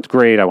 it sounds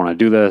great, I want to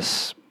do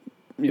this.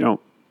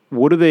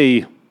 What do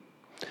they,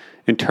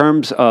 in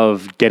terms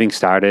of getting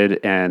started,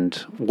 and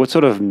what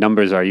sort of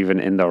numbers are even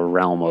in the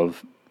realm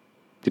of,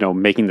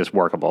 making this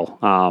workable?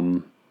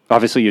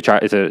 Obviously, is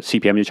it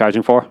CPM you're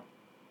charging for?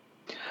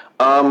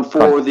 Well,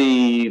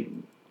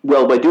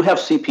 I do have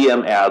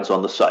CPM ads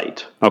on the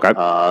site. Okay.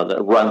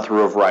 That run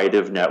through a variety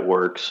of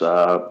networks,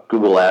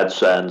 Google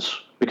AdSense,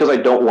 because I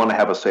don't want to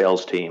have a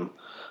sales team.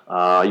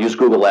 I use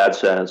Google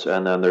AdSense,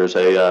 and then there's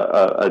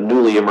a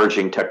newly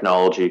emerging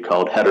technology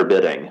called header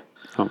bidding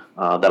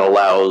that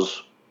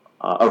allows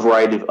a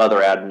variety of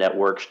other ad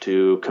networks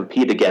to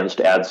compete against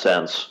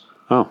AdSense.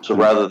 So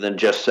rather than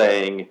just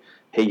saying,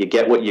 hey, you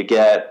get what you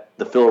get,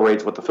 the fill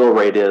rate's what the fill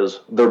rate is,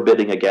 they're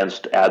bidding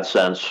against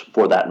AdSense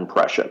for that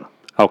impression.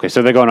 Okay,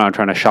 so they're going on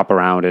trying to shop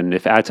around, and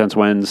if AdSense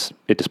wins,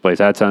 it displays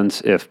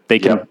AdSense. If they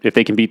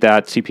can beat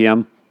that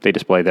CPM, they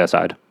display their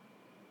side.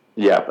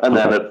 Yeah, and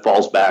then it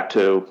falls back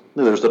to,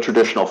 there's the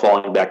traditional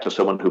falling back to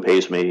someone who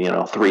pays me,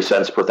 3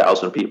 cents per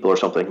 1,000 people or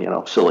something,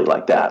 silly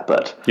like that.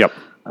 But the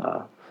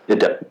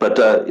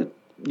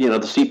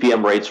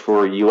CPM rates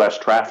for U.S.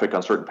 traffic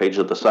on certain pages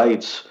of the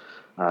sites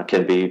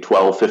can be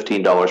 $12,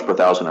 $15 per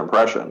 1,000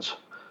 impressions.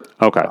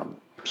 Okay.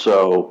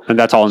 And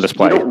that's all on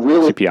display.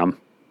 CPM.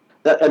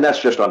 And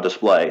that's just on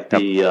display.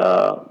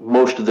 Yep.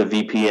 Most of the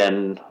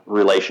VPN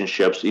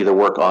relationships either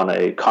work on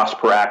a cost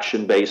per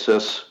action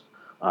basis,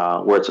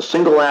 where it's a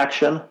single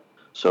action.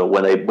 So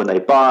when they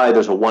buy,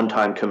 there's a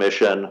one-time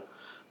commission,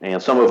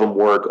 and some of them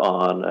work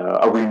on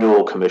a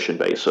renewal commission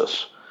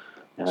basis.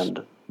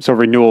 And so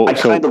renewal.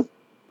 Sorry,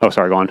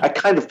 go on. I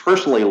kind of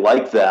personally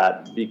like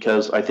that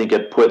because I think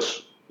it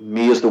puts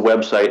me as the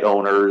website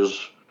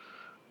owners,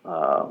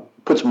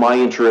 puts my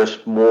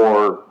interest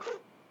more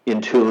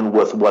in tune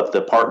with what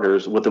the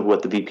partners, what the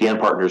VPN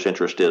partners'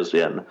 interest is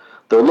in.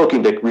 They're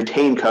looking to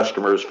retain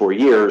customers for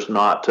years,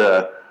 not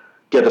to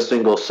get a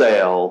single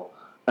sale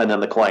and then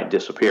the client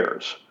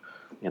disappears.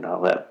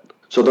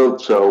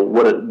 So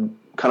what it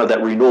kind of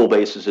that renewal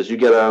basis is, you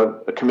get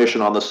a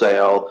commission on the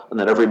sale, and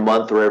then every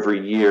month or every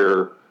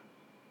year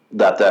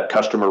that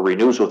customer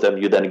renews with them,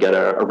 you then get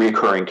a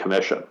recurring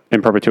commission.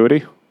 In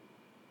perpetuity?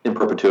 In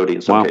perpetuity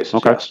in some cases,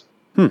 okay. Yes.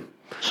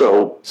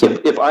 So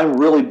if I'm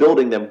really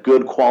building them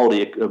good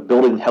quality,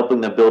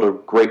 helping them build a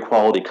great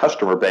quality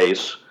customer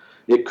base,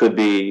 it could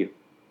be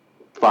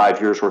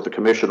 5 years worth of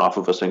commission off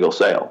of a single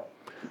sale.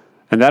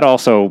 And that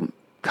also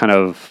kind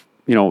of,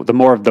 the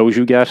more of those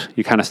you get,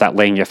 you kind of start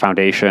laying your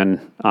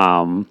foundation.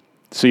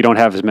 So you don't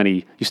have as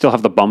many, you still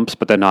have the bumps,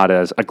 but they're not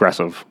as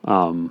aggressive.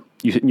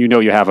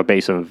 You have a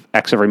base of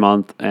X every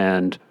month,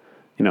 and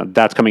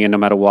that's coming in no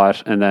matter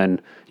what, and then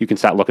you can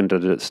start looking to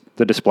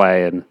the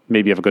display, and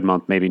maybe you have a good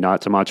month, maybe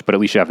not so much, but at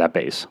least you have that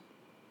base.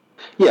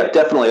 Yeah,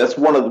 definitely. That's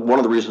one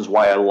of the reasons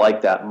why I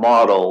like that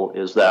model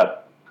is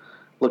that,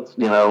 look,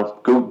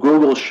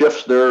 Google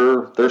shifts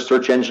their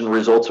search engine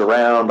results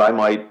around. I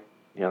might,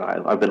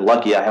 I've been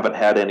lucky. I haven't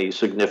had any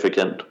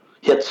significant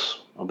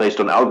hits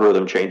based on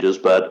algorithm changes,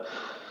 but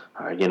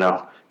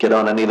get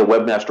on any of the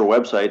webmaster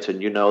websites,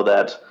 and you know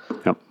that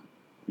Yep.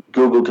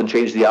 Google can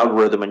change the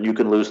algorithm, and you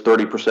can lose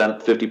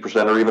 30%,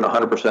 50%, or even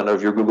 100%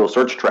 of your Google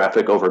search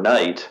traffic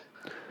overnight.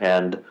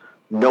 And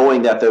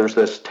knowing that there's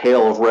this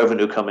tail of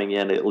revenue coming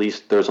in, at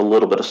least there's a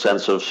little bit of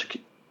sense of,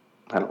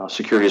 I don't know,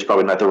 security is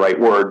probably not the right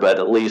word, but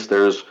at least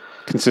there's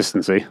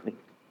consistency.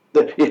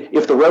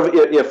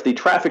 If the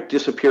traffic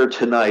disappeared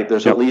tonight,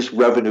 there's Yep. at least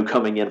revenue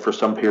coming in for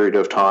some period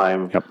of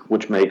time, Yep.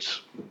 which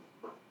makes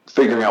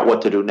figuring out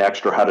what to do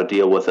next or how to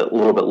deal with it a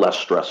little bit less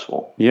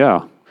stressful.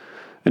 Yeah.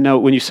 And now,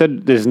 when you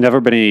said there's never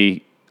been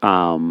any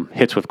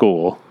hits with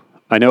Google,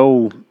 I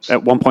know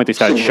at one point they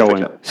started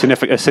showing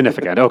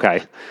significant.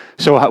 Okay.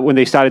 So when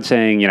they started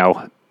saying,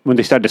 when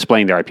they started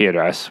displaying their IP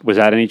address, was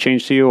that any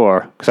change to you?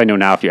 Or because I know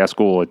now if you ask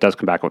Google, it does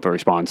come back with a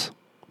response,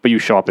 but you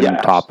show up in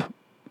the top.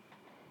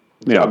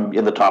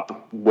 In the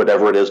top,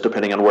 whatever it is,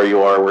 depending on where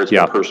you are, where it's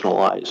been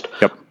personalized.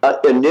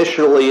 Yep.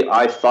 Initially,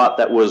 I thought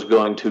that was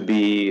going to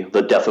be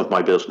the death of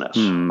my business.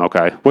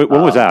 Okay.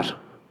 When was that?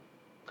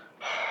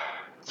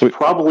 It's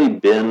probably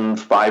been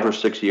 5 or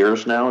 6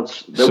 years now.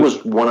 That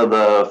was one of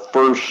the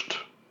first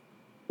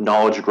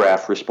knowledge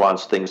graph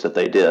response things that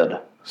they did.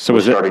 So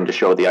was starting to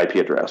show the IP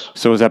address.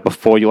 So was that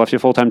before you left your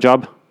full-time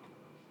job?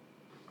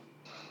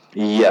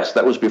 Yes,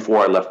 that was before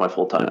I left my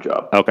full-time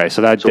job. Okay,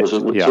 so it was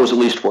at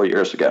least 4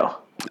 years ago.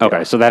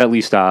 Okay, so that at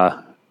least,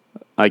 I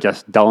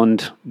guess,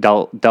 dulled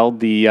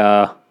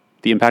the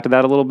impact of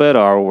that a little bit,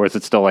 or was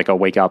it still like a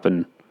wake up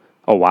and,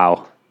 oh,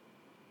 wow?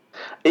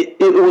 It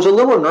was a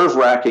little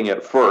nerve-wracking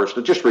at first,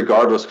 just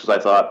regardless, because I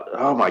thought,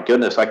 oh my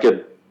goodness, I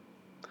could,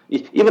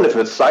 even if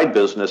it's side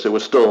business, it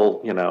was still,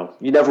 you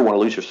never want to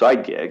lose your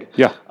side gig.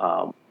 Yeah.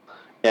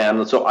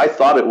 And so I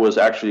thought it was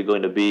actually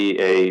going to be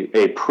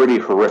a pretty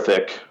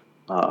horrific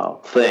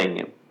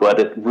thing, but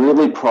it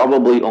really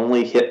probably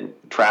only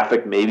hit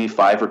traffic maybe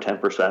 5 or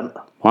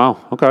 10%. Wow.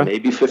 Okay.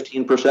 Maybe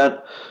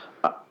 15%.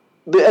 And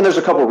there's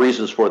a couple of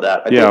reasons for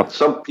that. I think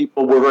some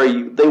people were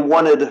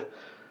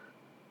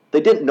they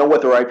didn't know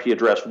what their IP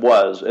address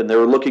was, and they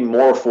were looking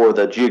more for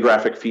the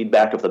geographic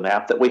feedback of the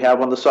map that we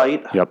have on the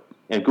site. Yep.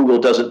 And Google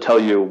doesn't tell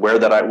you where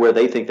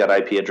they think that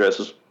IP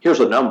address is. Here's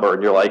a number,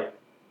 and you're like,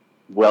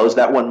 well, is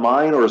that one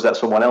mine or is that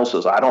someone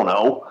else's? I don't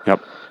know.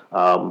 Yep.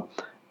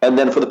 And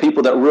then for the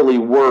people that really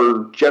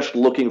were just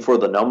looking for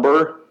the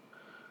number,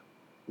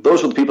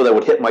 those were the people that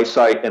would hit my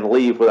site and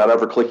leave without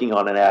ever clicking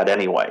on an ad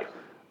anyway.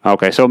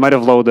 Okay, so it might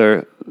have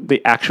lowered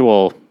the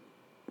actual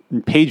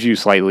page view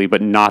slightly,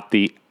 but not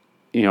the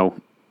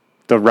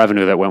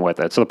revenue that went with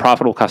it. So the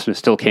profitable customers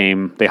still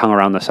came. They hung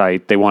around the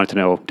site. They wanted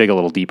to dig a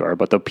little deeper.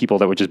 But the people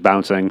that were just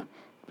bouncing,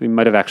 it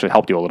might have actually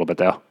helped you a little bit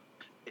there.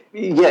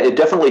 Yeah, it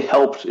definitely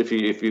helped.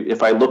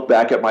 If I look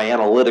back at my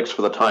analytics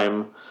for the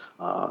time,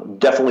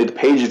 definitely the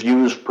page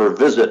views per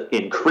visit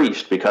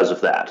increased because of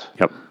that.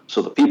 Yep.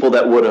 So the people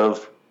that would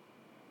have,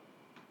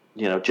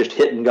 just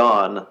hit and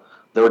gone,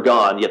 they're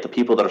gone, yet the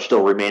people that are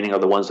still remaining are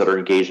the ones that are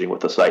engaging with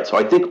the site. So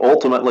I think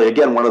ultimately,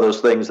 again, one of those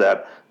things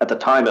that at the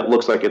time it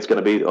looks like it's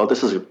going to be,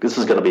 this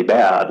is going to be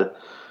bad.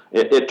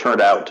 It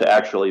turned out to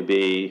actually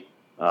be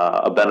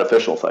a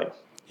beneficial thing.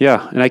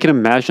 Yeah, and I can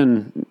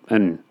imagine,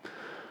 and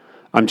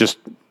I'm just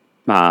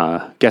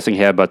guessing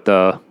here, but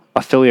the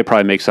affiliate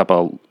probably makes up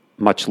a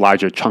much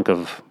larger chunk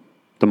of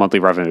the monthly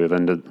revenue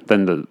than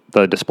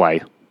the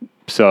display.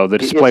 So the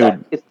display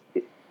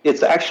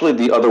It's actually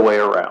the other way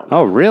around.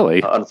 Oh,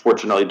 really?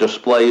 Unfortunately,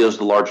 display is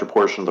the larger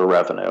portion of the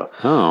revenue.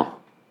 Oh.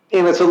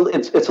 And it's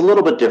a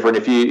little bit different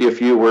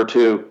if you were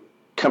to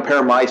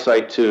compare my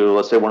site to,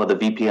 let's say, one of the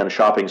VPN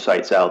shopping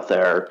sites out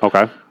there.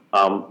 Okay.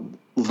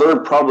 They're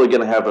probably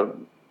going to have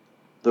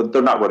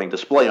they're not running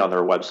display on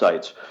their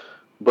websites,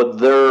 but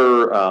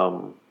their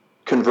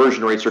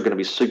conversion rates are going to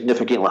be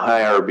significantly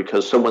higher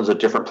because someone's a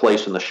different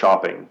place in the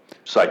shopping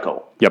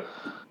cycle. Yep.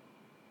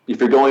 If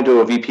you're going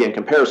to a VPN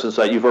comparison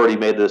site, you've already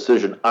made the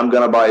decision, I'm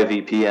going to buy a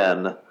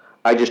VPN.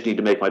 I just need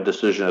to make my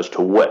decision as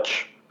to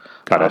which.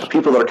 Got it. The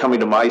people that are coming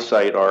to my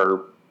site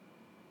are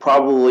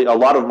probably, a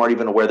lot of them aren't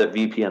even aware that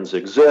VPNs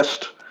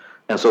exist.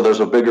 And so there's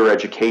a bigger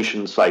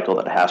education cycle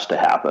that has to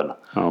happen.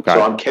 Okay.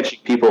 So I'm catching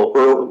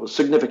people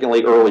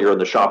significantly earlier in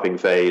the shopping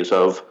phase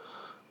of,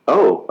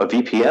 oh, a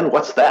VPN?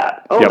 What's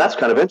that? Oh, That's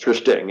kind of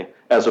interesting.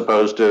 As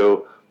opposed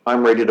to,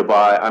 I'm ready to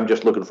buy, I'm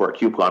just looking for a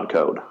coupon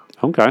code.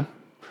 Okay.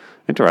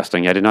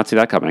 Interesting. I did not see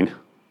that coming.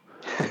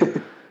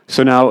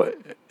 So now,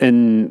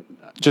 in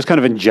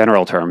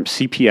general terms,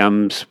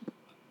 CPMs,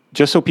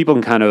 just so people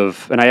can kind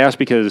of, and I ask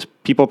because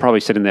people are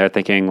probably sitting there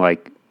thinking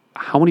like,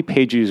 how many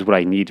pages would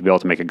I need to be able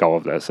to make a go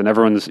of this? And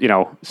everyone's,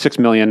 6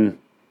 million,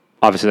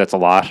 obviously that's a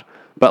lot,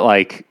 but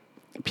like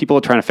people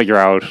are trying to figure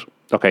out,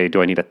 okay,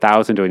 do I need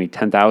 1,000? Do I need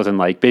 10,000?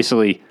 Like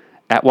basically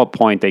at what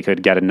point they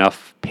could get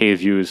enough page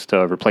views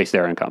to replace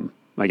their income,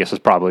 I guess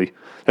that's probably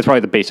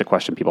the basic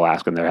question people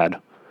ask in their head.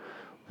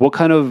 What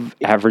kind of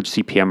average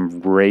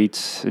CPM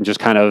rates, and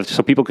just kind of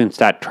so people can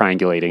start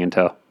triangulating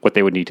into what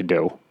they would need to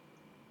do?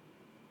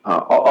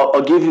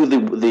 I'll give you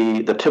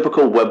the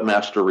typical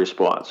webmaster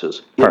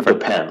responses. It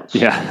depends.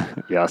 Yeah.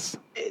 Yes.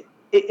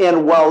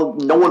 And while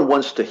no one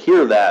wants to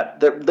hear that,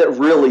 that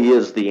really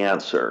is the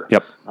answer.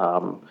 Yep.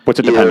 What's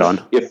it depend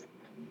on?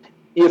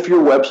 If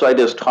your website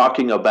is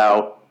talking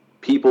about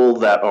people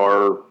that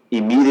are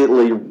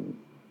immediately,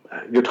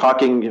 you're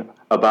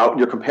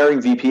comparing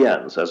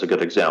VPNs as a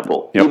good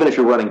example. Yep. Even if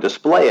you're running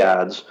display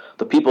ads,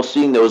 the people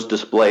seeing those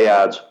display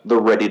ads, they're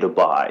ready to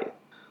buy.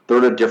 They're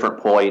at a different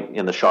point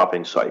in the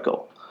shopping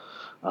cycle.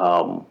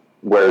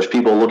 Whereas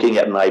people looking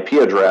at an IP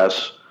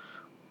address,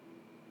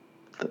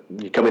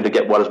 you're coming to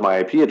get what is my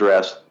IP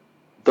address,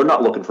 they're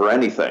not looking for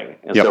anything.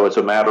 And so it's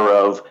a matter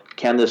of,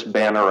 can this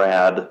banner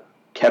ad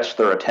catch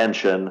their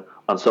attention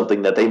on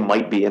something that they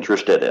might be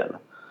interested in?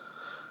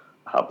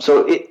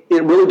 So it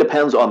really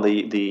depends on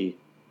the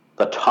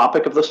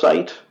topic of the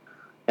site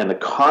and the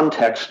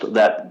context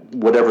that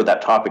whatever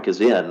that topic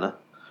is in,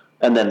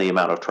 and then the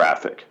amount of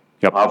traffic.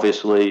 Yep.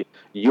 Obviously,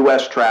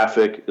 U.S.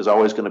 traffic is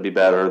always going to be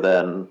better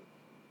than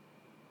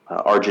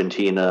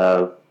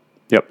Argentina,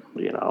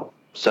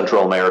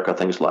 Central America,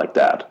 things like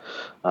that.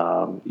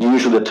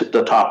 Usually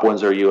the top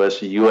ones are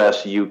US,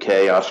 UK,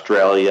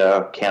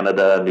 Australia,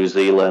 Canada, New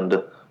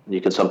Zealand.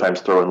 You can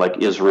sometimes throw in like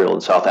Israel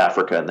and South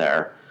Africa in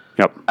there.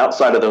 Yep.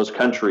 Outside of those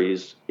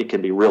countries, it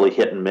can be really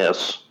hit and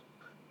miss.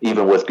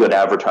 Even with good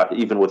ad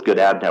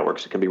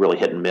networks, it can be really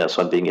hit and miss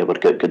on being able to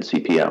get good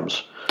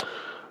CPMs.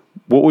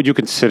 What would you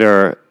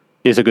consider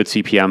is a good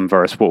CPM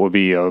versus what would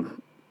be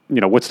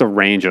what's the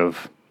range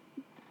of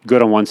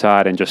good on one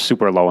side and just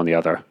super low on the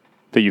other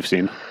that you've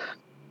seen?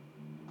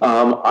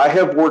 I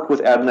have worked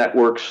with ad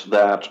networks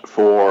that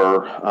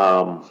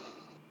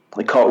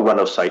they call it run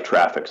of site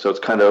traffic. So it's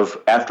kind of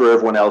after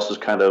everyone else has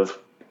kind of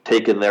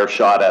taken their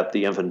shot at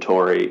the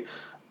inventory,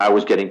 I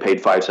was getting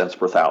paid 5 cents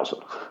per 1,000.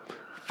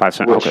 5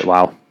 cents. Okay.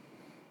 Wow.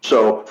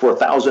 So for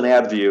 1,000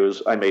 ad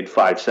views, I made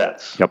 5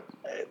 cents. Yep.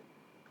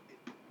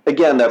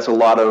 Again, that's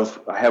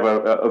I have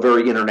a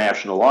very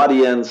international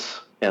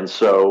audience. And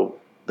so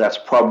that's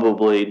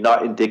probably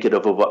not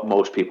indicative of what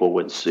most people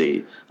would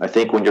see. I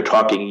think when you're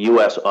talking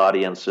U.S.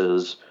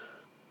 audiences,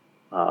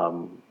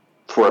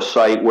 for a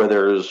site where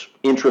there's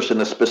interest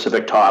in a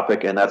specific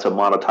topic and that's a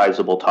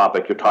monetizable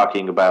topic, you're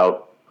talking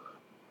about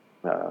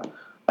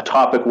a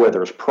topic where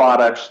there's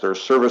products, there's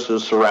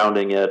services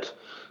surrounding it.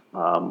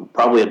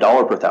 Probably $1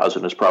 per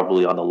 1,000 is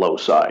probably on the low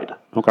side.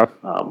 Okay.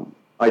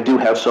 I do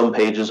have some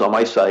pages on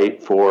my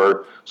site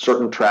for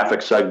certain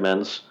traffic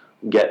segments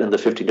getting the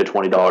 $15 to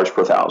 $20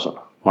 per 1,000.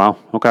 Wow.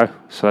 Okay.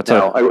 So that's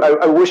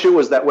I wish it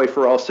was that way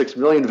for all 6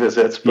 million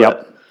visits,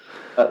 but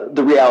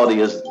the reality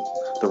is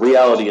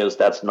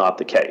that's not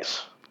the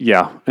case.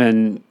 Yeah,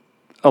 and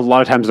a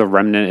lot of times the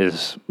remnant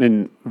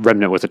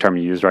was the term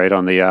you used, right?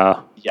 On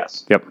the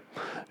yes. Yep.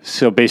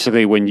 So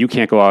basically, when you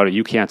can't go out,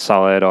 you can't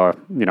sell it, or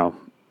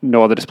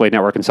no other display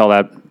network can sell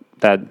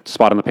that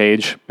spot on the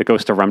page, it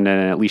goes to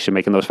remnant, and at least you're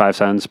making those 5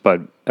 cents.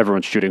 But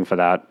everyone's shooting for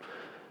that,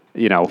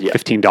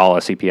 $15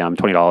 CPM,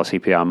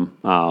 $20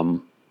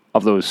 CPM.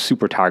 Of those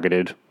super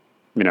targeted,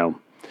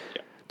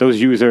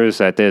 those users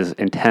that there's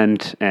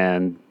intent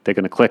and they're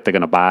going to click, they're going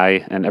to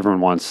buy, and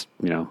everyone wants,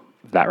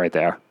 that right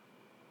there.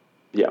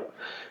 Yeah.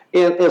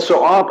 And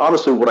so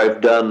honestly, what I've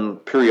done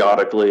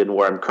periodically and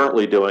what I'm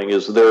currently doing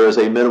is there is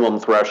a minimum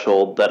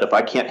threshold that if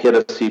I can't hit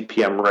a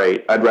CPM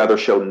rate, I'd rather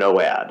show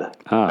no ad.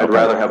 Okay. I'd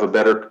rather have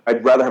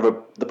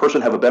the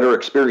person have a better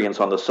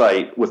experience on the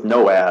site with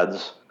no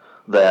ads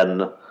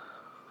than,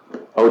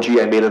 oh,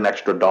 gee, I made an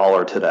extra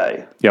 $1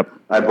 today. Yep.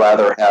 I'd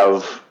rather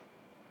have,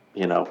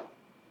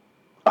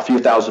 a few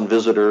thousand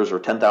visitors or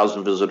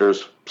 10,000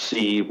 visitors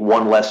see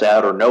one less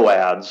ad or no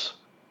ads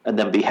and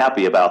then be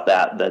happy about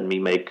that than me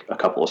make a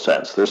couple of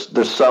cents. I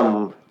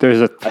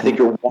think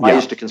you're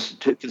wise to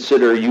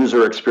consider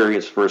user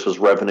experience versus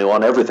revenue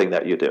on everything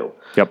that you do.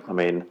 Yep. I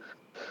mean,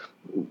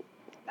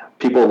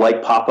 people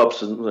like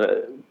pop-ups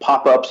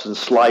and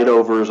slide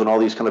overs and all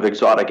these kind of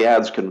exotic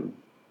ads can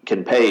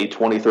pay $20,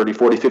 $30, $40,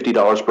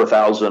 $50 per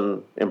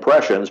 1,000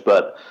 impressions,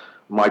 but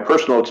my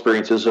personal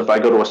experience is if I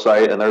go to a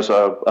site and there's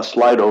a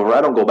slide over,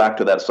 I don't go back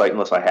to that site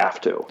unless I have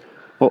to.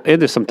 Well,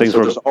 and there's some things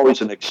where there's always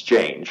an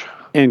exchange.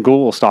 And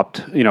Google stopped,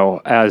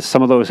 as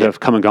some of those have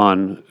come and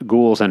gone,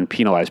 Google's and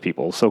penalized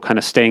people. So kind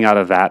of staying out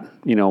of that,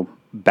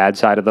 bad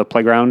side of the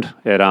playground,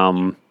 it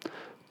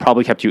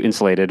probably kept you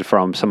insulated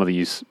from some of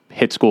these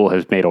hits Google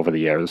has made over the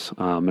years,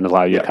 and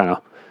allow you to kind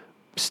of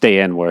stay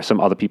in where some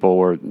other people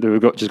were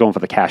just going for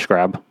the cash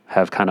grab,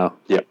 have kind of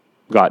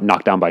got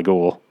knocked down by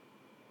Google.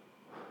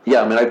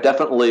 Yeah, I mean, I've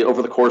definitely,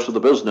 over the course of the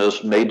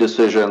business, made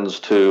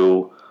decisions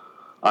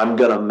I'm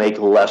going to make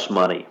less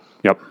money.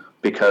 Yep.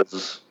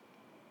 Because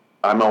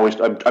I'm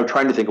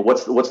trying to think of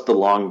what's the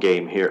long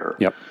game here.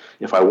 Yep.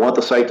 If I want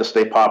the site to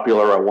stay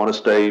popular, I want to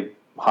stay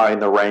high in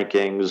the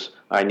rankings,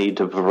 I need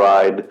to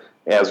provide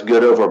as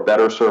good of or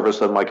better service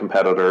than my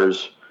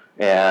competitors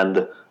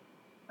and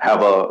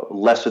have a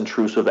less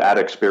intrusive ad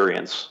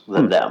experience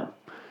than them.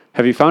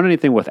 Have you found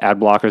anything with ad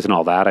blockers and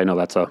all that? I know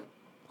that's a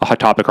hot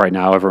topic right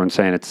now. Everyone's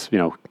saying it's,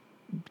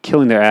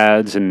 killing their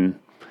ads. And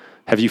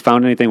have you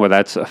found anything where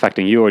that's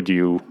affecting you, or do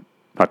you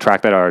not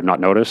track that or not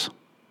notice?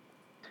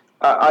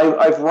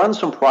 I've run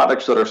some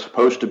products that are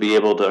supposed to be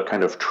able to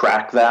kind of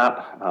track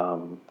that,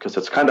 because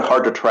it's kind of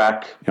hard to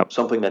track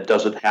something that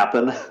doesn't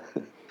happen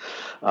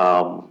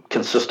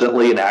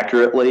consistently and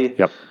accurately.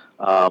 Yep.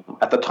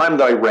 At the time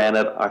that I ran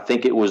it, I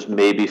think it was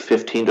maybe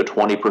 15 to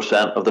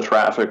 20% of the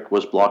traffic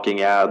was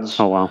blocking ads.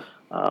 Oh, wow.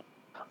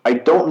 I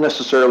don't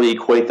necessarily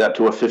equate that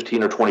to a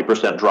 15 or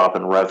 20% drop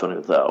in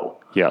revenue, though.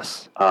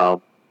 Yes.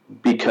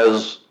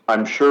 Because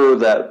I'm sure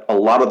that a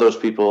lot of those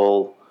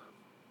people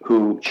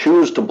who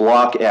choose to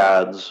block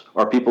ads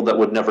are people that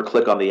would never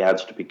click on the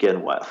ads to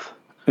begin with.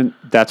 And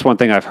that's one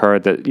thing I've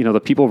heard, that,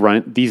 the people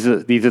run, these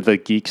are the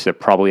geeks that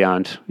probably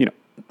aren't,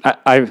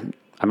 I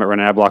might run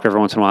an ad block every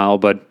once in a while,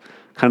 but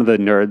kind of the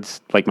nerds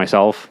like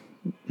myself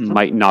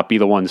might not be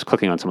the ones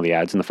clicking on some of the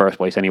ads in the first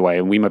place anyway.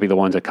 And we might be the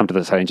ones that come to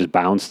the site and just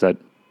bounce, that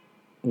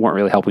weren't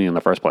really helping you in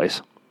the first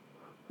place.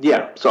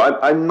 Yeah. So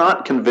I'm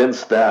not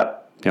convinced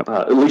that,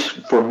 at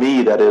least for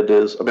me, that it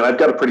is. I mean, I've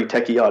got a pretty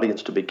techie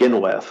audience to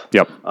begin with.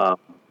 Yep. And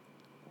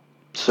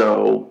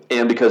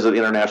because of the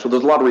international,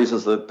 there's a lot of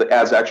reasons that the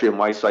ads actually on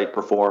my site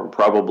perform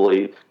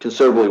probably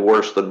considerably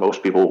worse than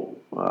most people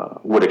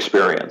would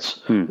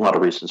experience. A lot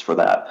of reasons for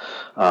that.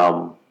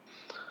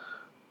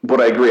 But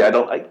I agree.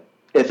 I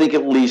think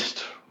at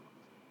least,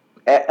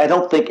 I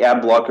don't think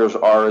ad blockers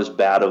are as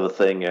bad of a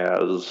thing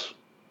as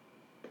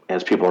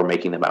people are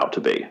making them out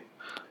to be.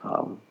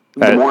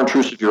 The more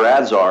intrusive your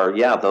ads are,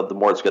 the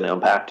more it's going to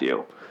impact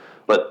you.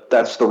 But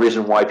that's the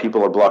reason why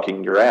people are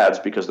blocking your ads,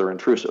 because they're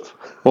intrusive.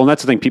 Well, and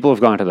that's the thing. People have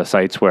gone to the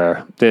sites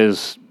where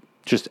there's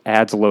just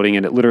ads loading,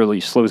 and it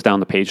literally slows down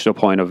the page to a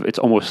point of, it's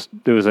almost,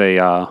 there was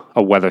a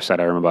weather site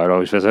I remember I'd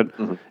always visit,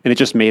 and it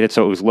just made it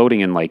so it was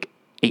loading in like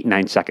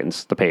 8-9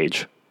 seconds, the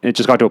page. And it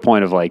just got to a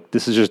point of like,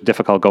 this is just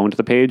difficult going to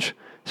the page.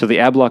 So the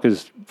ad block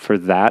is for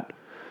that.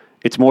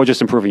 It's more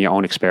just improving your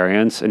own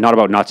experience, and not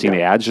about not seeing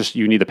the ads. Just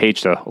you need the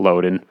page to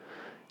load, and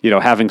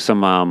having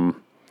some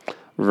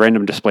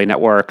random display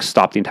network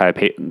stop the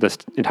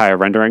entire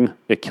rendering.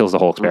 It kills the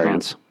whole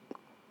experience.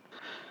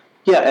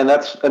 Yeah, and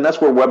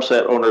that's where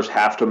website owners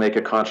have to make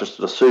a conscious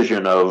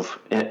decision of,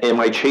 am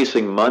I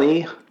chasing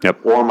money,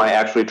 or am I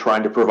actually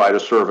trying to provide a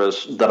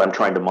service that I'm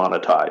trying to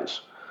monetize?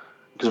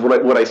 Because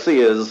what I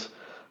see is,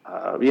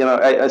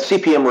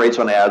 CPM rates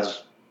on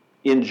ads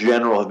in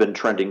general have been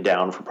trending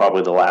down for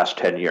probably the last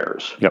 10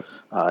 years. Yep.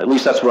 At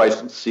least that's what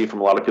I see from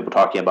a lot of people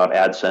talking about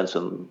AdSense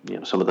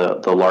and some of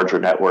the larger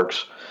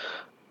networks.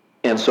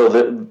 And so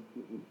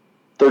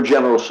their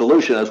general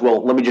solution is,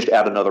 well, let me just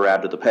add another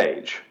ad to the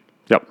page.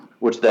 Yep.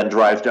 Which then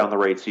drives down the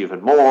rates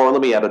even more.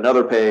 Let me add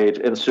another page,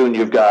 and soon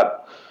you've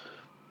got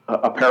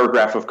a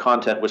paragraph of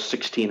content with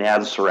 16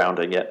 ads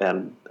surrounding it.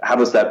 And how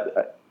does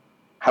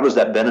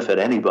that benefit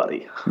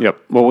anybody? Yep.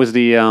 What was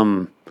the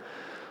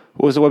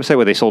website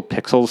where they sold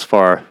pixels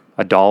for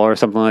 $1 or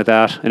something like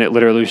that? And it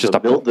literally was just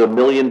the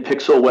million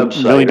pixel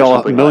website.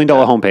 $1 million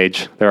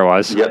homepage. There it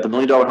was. Yeah, the $1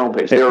 million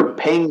homepage. They were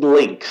paying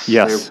links.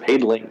 Yes. They were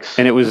paid links.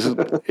 And it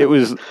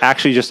was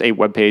actually just a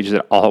web page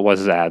that all it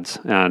was is ads.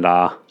 And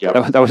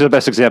that was the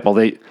best example.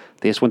 They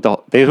just went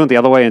the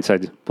other way and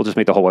said, we'll just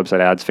make the whole website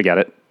ads, forget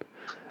it.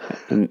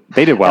 And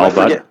they did well,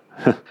 but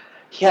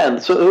yeah,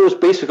 and so it was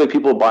basically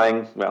people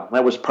buying, well,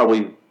 that was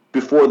probably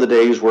before the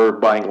days where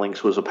buying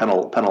links was a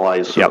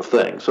penalized sort of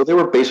thing. So they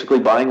were basically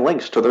buying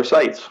links to their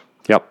sites.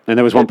 Yep. And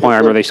there was one point I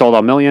remember they sold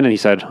 $1 million, and he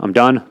said, I'm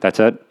done. That's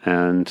it.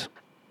 And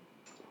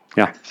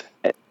yeah.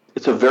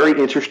 It's a very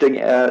interesting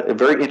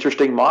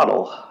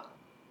model.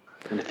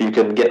 And if you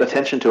can get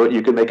attention to it,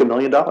 you can make $1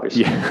 million.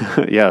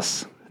 Yeah.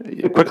 Yes.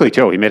 Quickly,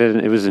 too. He made it,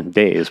 it was in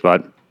days,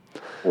 but.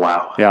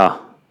 Wow. Yeah.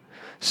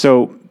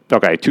 So,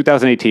 okay,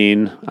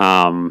 2018,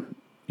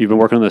 you've been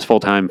working on this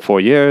full-time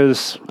 4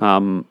 years.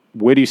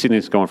 Where do you see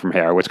things going from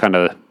here?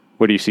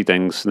 Where do you see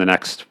things in the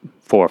next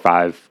 4,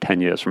 5,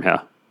 10 years from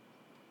here?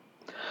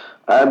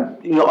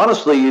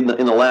 Honestly, in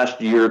the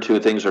last year or two,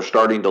 things are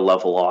starting to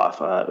level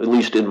off, at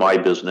least in my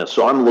business.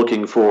 So I'm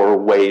looking for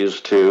ways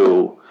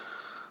to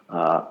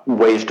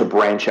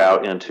branch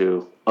out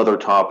into other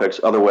topics,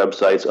 other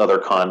websites, other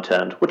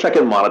content, which I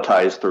can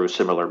monetize through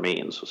similar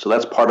means. So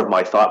that's part of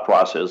my thought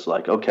process.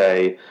 Like,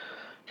 okay,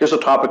 here's a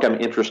topic I'm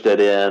interested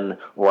in,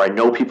 or I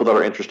know people that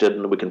are interested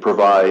in, we can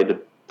provide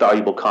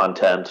valuable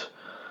content.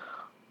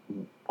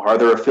 Are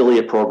there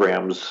affiliate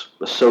programs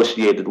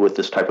associated with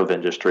this type of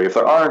industry? If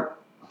there aren't,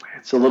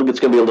 it's going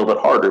to be a little bit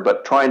harder,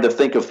 but trying to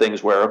think of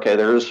things where, okay,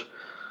 there's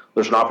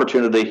an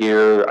opportunity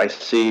here. I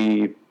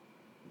see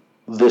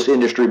this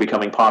industry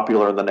becoming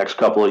popular in the next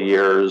couple of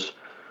years.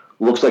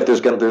 Looks like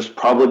there's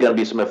probably going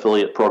to be some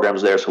affiliate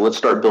programs there. So let's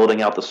start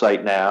building out the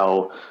site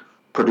now,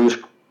 produce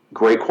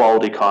great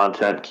quality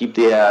content, keep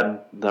the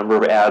number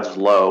of ads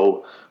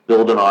low,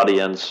 build an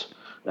audience,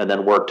 and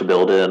then work to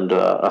build in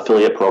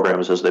affiliate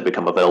programs as they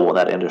become available in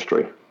that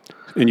industry.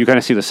 And you kind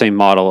of see the same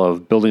model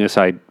of building a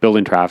site,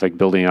 building traffic,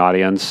 building an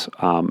audience,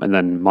 and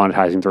then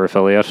monetizing through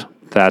affiliate.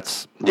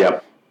 That's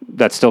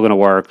still going to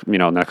work,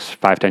 the next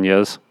 5-10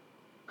 years?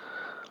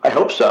 I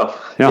hope so.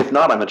 Yeah. If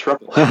not, I'm in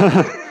trouble.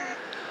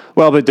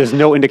 Well, but there's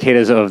no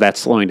indicators of that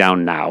slowing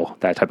down now.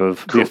 That type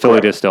of, the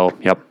affiliate is still,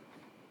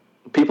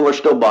 people are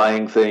still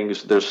buying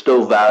things. There's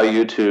still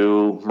value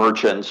to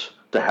merchants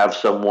to have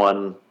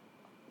someone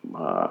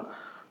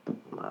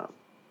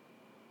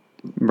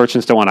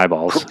Merchants don't want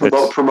eyeballs.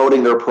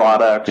 Promoting their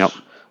products, Yep.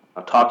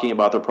 Talking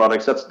about their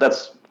products.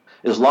 That's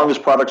as long as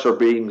products are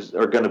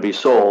going to be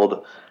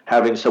sold,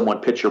 having someone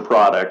pitch your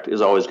product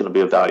is always going to be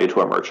of value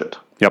to a merchant.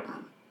 Yep.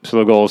 So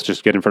the goal is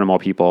just get in front of more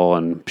people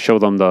and show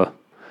them the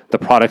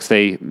products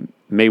they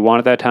may want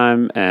at that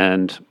time,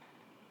 and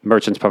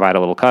merchants provide a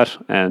little cut,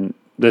 and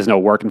there's no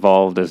work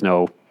involved. There's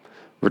no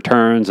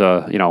returns.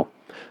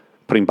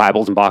 Putting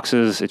Bibles in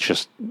boxes. It's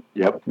just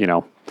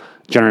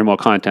generating more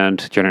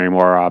content, generating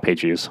more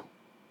page views.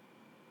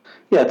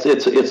 Yeah,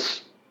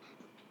 it's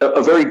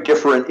a very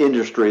different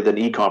industry than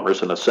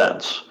e-commerce in a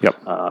sense.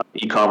 Yep.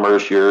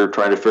 E-commerce, you're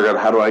trying to figure out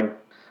how do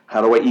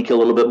I eke a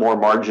little bit more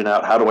margin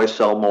out? How do I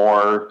sell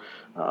more?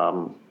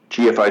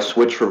 If I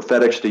switch from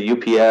FedEx to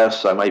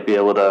UPS, I might be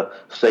able to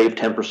save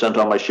 10%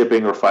 on my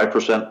shipping or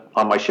 5%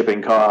 on my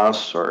shipping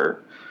costs.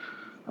 Or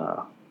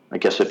I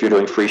guess if you're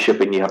doing free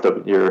shipping,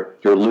 you're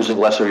losing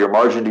less of your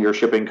margin to your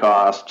shipping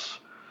costs.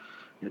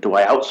 Do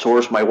I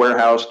outsource my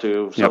warehouse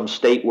to some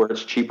state where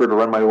it's cheaper to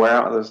run my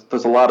warehouse?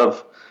 There's a lot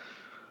of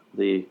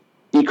the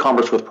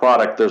e-commerce with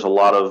product. There's a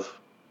lot of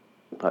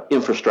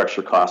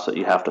infrastructure costs that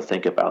you have to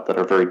think about that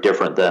are very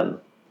different than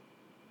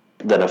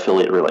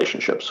affiliate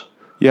relationships.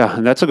 Yeah,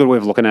 and that's a good way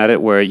of looking at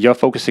it, where you're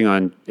focusing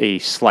on a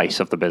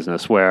slice of the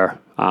business, where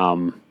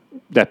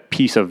that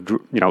piece of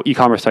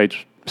e-commerce sites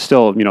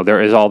still,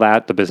 there is all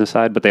that, the business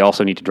side, but they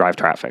also need to drive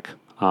traffic,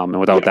 and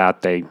without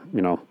that,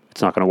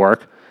 it's not going to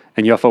work.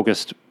 And you're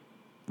focused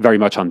very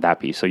much on that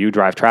piece. So you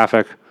drive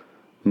traffic,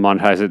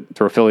 monetize it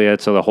through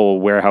affiliates, so the whole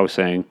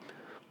warehousing,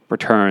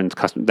 returns,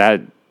 custom,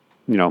 that's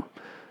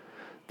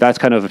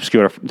kind of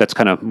obscure. That's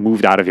kind of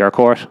moved out of your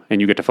court,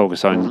 and you get to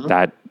focus on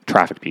that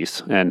traffic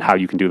piece and how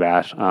you can do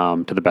that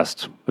to the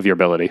best of your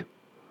ability.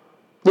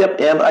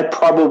 Yep, and I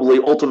probably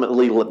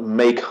ultimately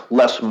make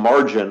less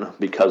margin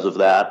because of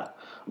that,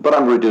 but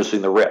I'm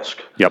reducing the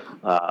risk. Yep.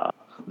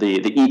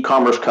 The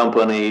e-commerce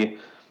company,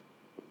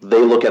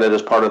 they look at it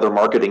as part of their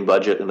marketing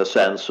budget in the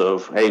sense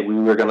of, hey,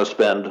 we're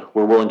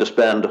willing to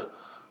spend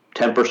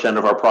 10%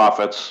 of our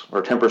profits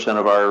or 10%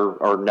 of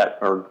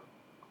our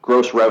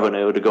gross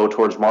revenue to go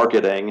towards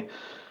marketing.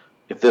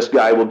 If this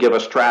guy will give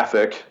us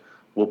traffic,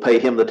 we'll pay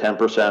him the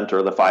 10%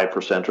 or the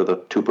 5% or the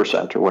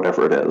 2% or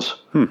whatever it is.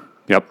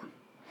 Yep.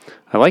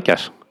 I like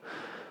it.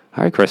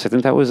 All right, Chris, I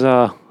think that was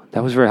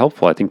very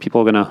helpful. I think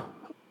people are going to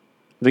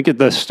think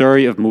the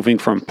story of moving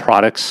from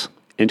products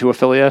into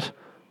affiliate,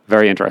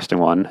 very interesting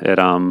one. It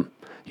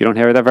you don't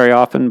hear that very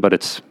often, but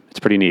it's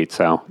pretty neat.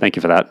 So thank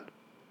you for that.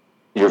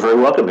 You're very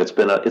welcome. It's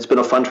been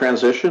a fun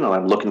transition, and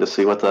I'm looking to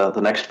see what the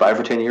next 5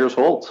 or 10 years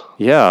holds.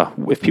 Yeah.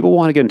 If people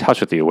want to get in touch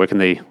with you, where can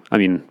they? I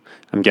mean,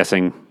 I'm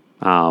guessing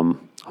on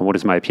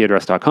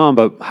whatismyipaddress.com,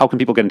 but how can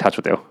people get in touch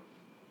with you?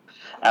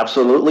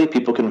 Absolutely.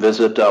 People can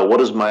visit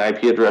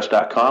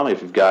whatismyipaddress.com.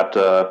 If you've got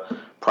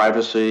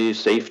privacy,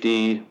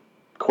 safety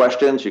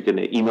questions, you can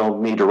email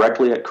me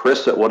directly at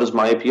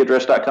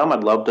chris@whatismyipaddress.com.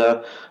 I'd love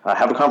to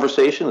have a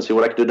conversation and see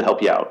what I can do to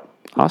help you out.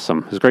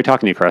 Awesome. It was great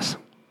talking to you, Chris.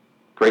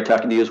 Great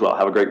talking to you as well.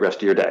 Have a great rest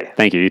of your day.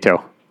 Thank you. You too.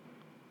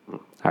 All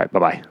right.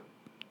 Bye-bye.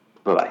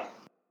 Bye-bye.